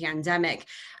COVID pandemic.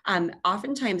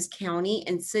 Oftentimes county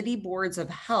and city boards of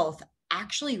health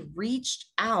actually reached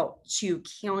out to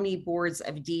county boards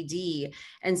of DD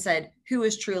and said, who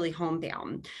is truly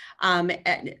homebound?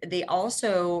 And they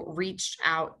also reached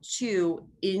out to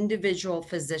individual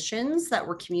physicians that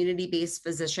were community-based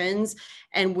physicians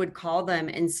and would call them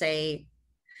and say,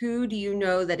 who do you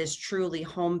know that is truly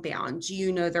homebound? Do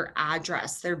you know their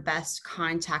address, their best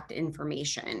contact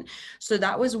information? So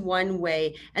that was one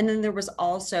way. And then there was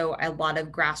also a lot of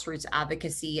grassroots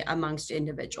advocacy amongst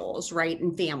individuals, right?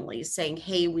 And families saying,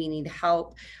 hey, we need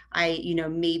help.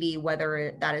 Maybe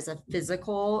whether that is a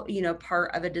physical,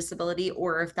 part of a disability,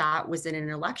 or if that was an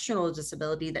intellectual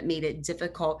disability that made it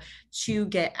difficult to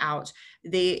get out,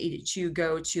 to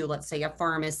go to, let's say, a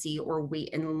pharmacy or wait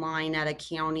in line at a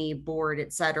county board,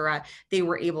 et cetera. They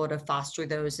were able to foster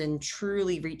those and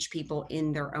truly reach people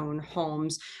in their own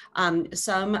homes.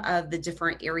 Some of the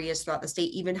different areas throughout the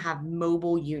state even have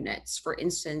mobile units. For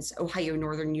instance, Ohio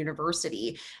Northern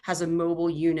University has a mobile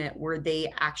unit where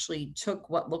they actually took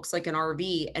what looks like an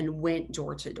RV and went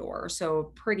door to door.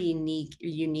 So pretty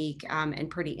unique, and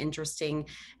pretty interesting,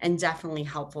 and definitely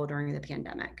helpful during the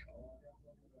pandemic.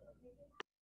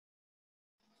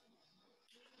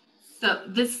 So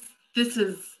this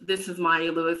is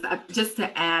Maya Lewis. Just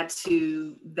to add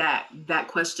to that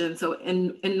question. So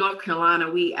in North Carolina,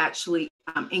 we actually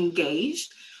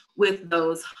engaged with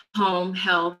those home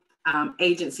health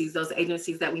agencies, those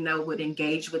agencies that we know would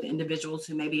engage with individuals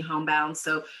who may be homebound.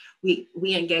 So we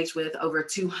engaged with over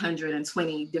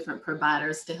 220 different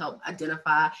providers to help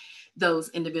identify those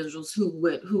individuals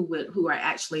who are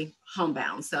actually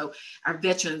homebound. So our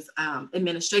Veterans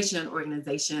Administration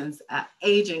organizations,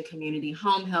 aging community,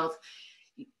 home health,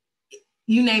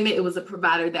 you name it, it was a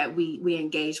provider that we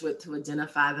engaged with to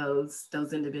identify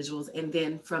those individuals. And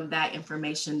then from that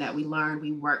information that we learned,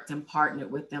 we worked and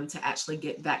partnered with them to actually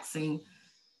get vaccine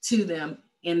to them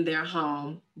in their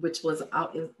home, which was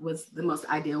the most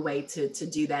ideal way to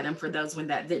do that. And for those when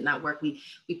that did not work, we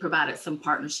provided some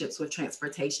partnerships with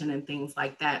transportation and things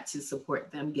like that to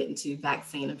support them getting to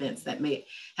vaccine events that may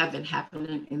have been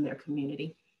happening in their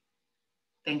community.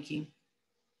 Thank you.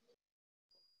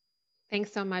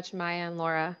 Thanks so much, Maya and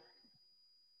Laura.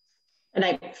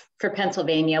 And for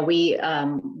Pennsylvania, we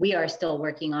are still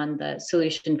working on the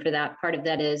solution for that. Part of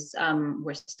that is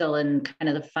we're still in kind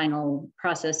of the final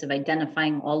process of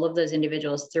identifying all of those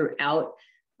individuals throughout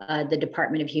the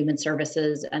Department of Human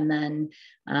Services. And then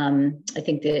I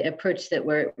think the approach that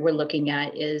we're looking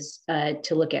at is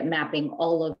to look at mapping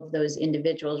all of those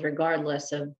individuals,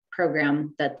 regardless of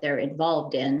program that they're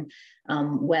involved in,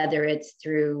 whether it's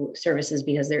through services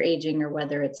because they're aging or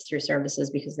whether it's through services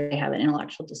because they have an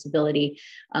intellectual disability,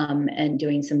 and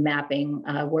doing some mapping.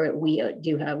 We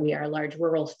are a large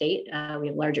rural state. We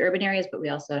have large urban areas, but we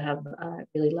also have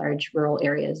really large rural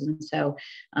areas. And so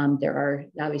there are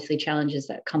obviously challenges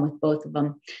that come with both of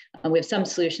them. We have some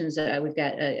solutions. We've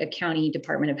got a county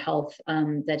Department of Health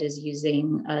that is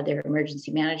using their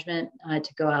emergency management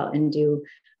to go out and do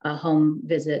home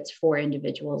visits for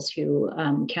individuals who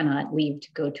cannot leave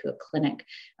to go to a clinic.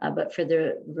 But for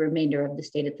the remainder of the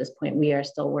state at this point, we are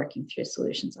still working through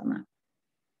solutions on that.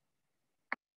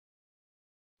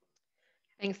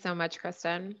 Thanks so much,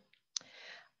 Kristen.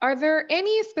 Are there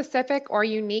any specific or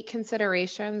unique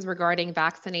considerations regarding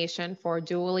vaccination for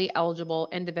dually eligible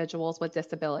individuals with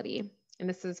disability? And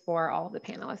this is for all of the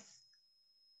panelists.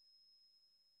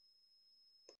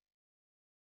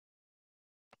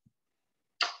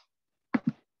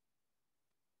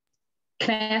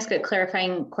 Can I ask a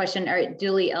clarifying question? Are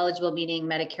dually eligible meaning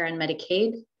Medicare and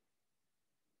Medicaid?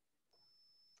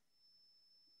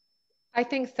 I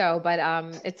think so, but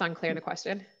it's unclear, the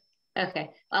question.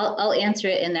 Okay, I'll answer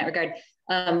it in that regard.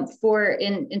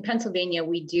 In Pennsylvania,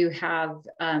 we do have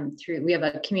we have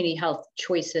a community health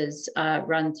choices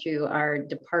run through our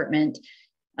department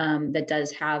that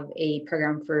does have a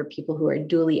program for people who are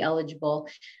dually eligible.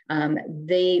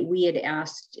 We had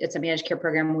asked, it's a managed care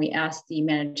program. We asked the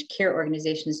managed care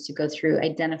organizations to go through,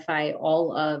 identify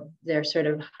all of their sort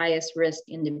of highest risk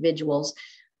individuals.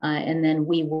 And then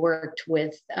we worked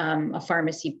with a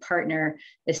pharmacy partner,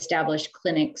 established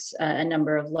clinics, a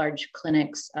number of large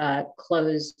clinics,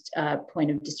 closed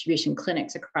point of distribution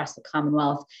clinics across the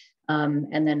Commonwealth,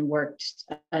 and then worked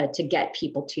to get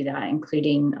people to that,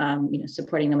 including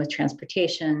supporting them with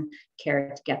transportation,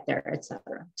 care to get there, et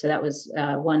cetera. So that was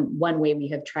one way we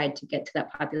have tried to get to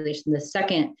that population. The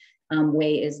second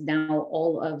way is now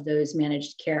all of those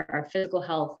managed care, our physical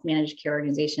health managed care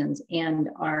organizations and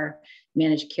our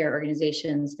managed care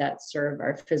organizations that serve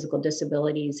our physical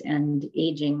disabilities and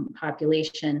aging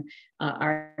population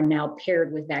are now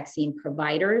paired with vaccine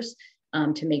providers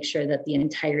to make sure that the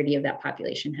entirety of that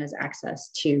population has access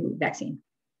to vaccine.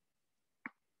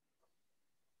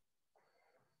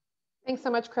 Thanks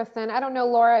so much, Kristen. I don't know,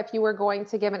 Laura, if you were going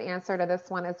to give an answer to this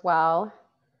one as well.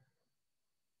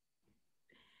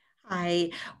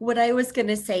 What I was going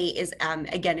to say is,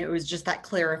 again, it was just that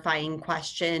clarifying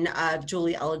question of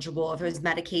dually eligible, if it was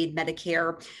Medicaid,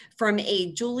 Medicare. From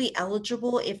a dually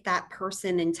eligible, if that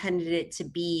person intended it to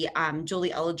be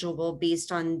dually eligible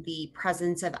based on the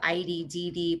presence of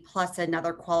IDDD plus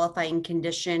another qualifying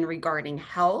condition regarding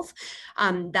health,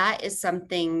 that is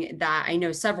something that I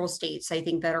know several states, I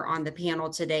think, that are on the panel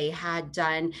today had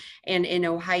done. And in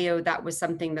Ohio, that was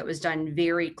something that was done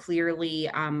very clearly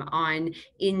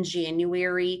in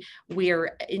January,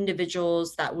 where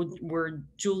individuals that were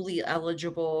dually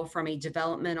eligible from a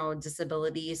developmental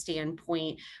disability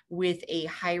standpoint with a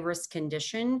high-risk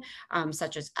condition,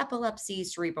 such as epilepsy,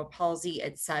 cerebral palsy,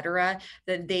 etc.,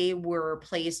 that they were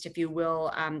placed, if you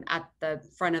will, at the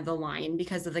front of the line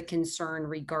because of the concern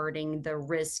regarding the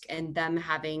risk and them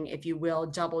having, if you will,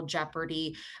 double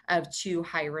jeopardy of two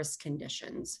high-risk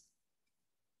conditions.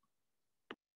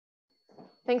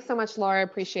 Thanks so much, Laura.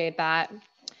 Appreciate that.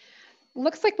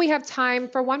 Looks like we have time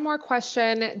for one more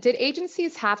question. Did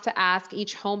agencies have to ask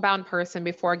each homebound person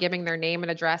before giving their name and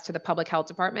address to the public health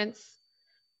departments?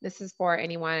 This is for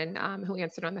anyone who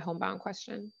answered on the homebound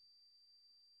question.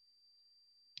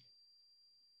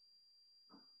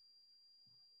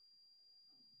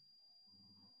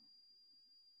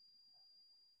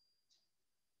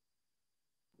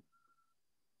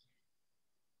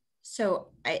 So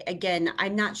again,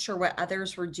 I'm not sure what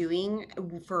others were doing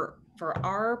for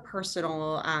our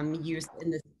personal use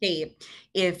in the state.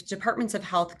 If departments of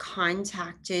health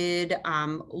contacted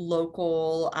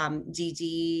local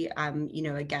DD,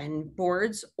 again,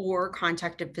 boards or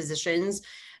contacted physicians,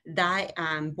 that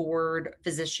board,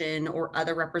 physician, or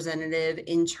other representative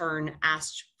in turn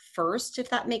asked first, if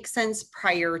that makes sense,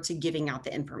 prior to giving out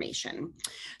the information.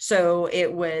 So it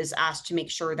was asked to make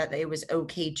sure that it was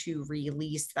okay to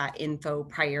release that info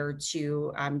prior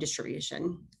to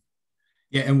distribution.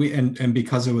 Yeah, and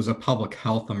because it was a public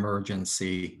health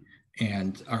emergency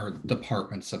and our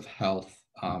departments of health,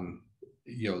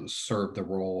 served the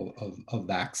role of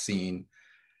vaccine,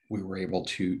 we were able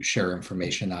to share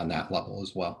information on that level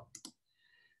as well.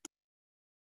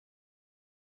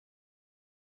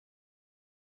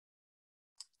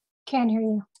 Can't hear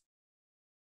you.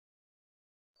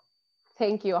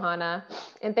 Thank you, Hannah.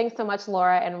 And thanks so much,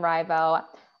 Laura and Rivo.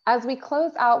 As we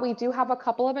close out, we do have a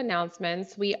couple of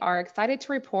announcements. We are excited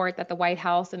to report that the White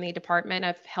House and the Department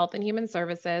of Health and Human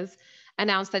Services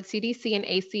announced that CDC and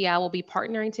ACL will be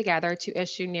partnering together to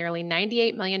issue nearly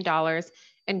 $98 million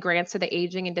in grants to the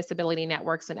aging and disability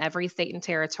networks in every state and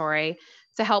territory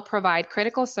to help provide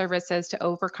critical services to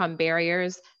overcome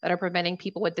barriers that are preventing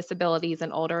people with disabilities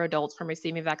and older adults from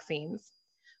receiving vaccines.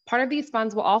 Part of these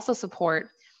funds will also support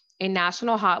a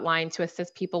national hotline to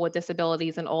assist people with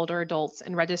disabilities and older adults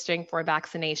in registering for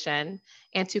vaccination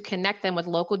and to connect them with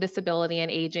local disability and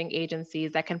aging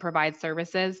agencies that can provide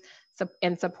services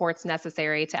and supports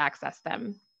necessary to access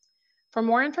them. For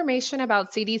more information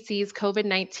about CDC's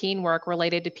COVID-19 work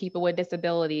related to people with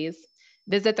disabilities,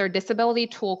 visit their disability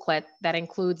toolkit that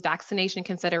includes vaccination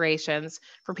considerations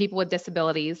for people with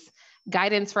disabilities,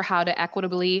 guidance for how to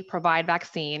equitably provide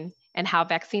vaccine, and how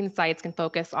vaccine sites can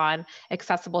focus on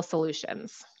accessible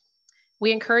solutions.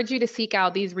 We encourage you to seek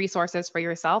out these resources for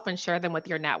yourself and share them with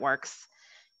your networks.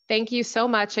 Thank you so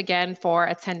much again for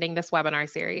attending this webinar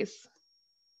series.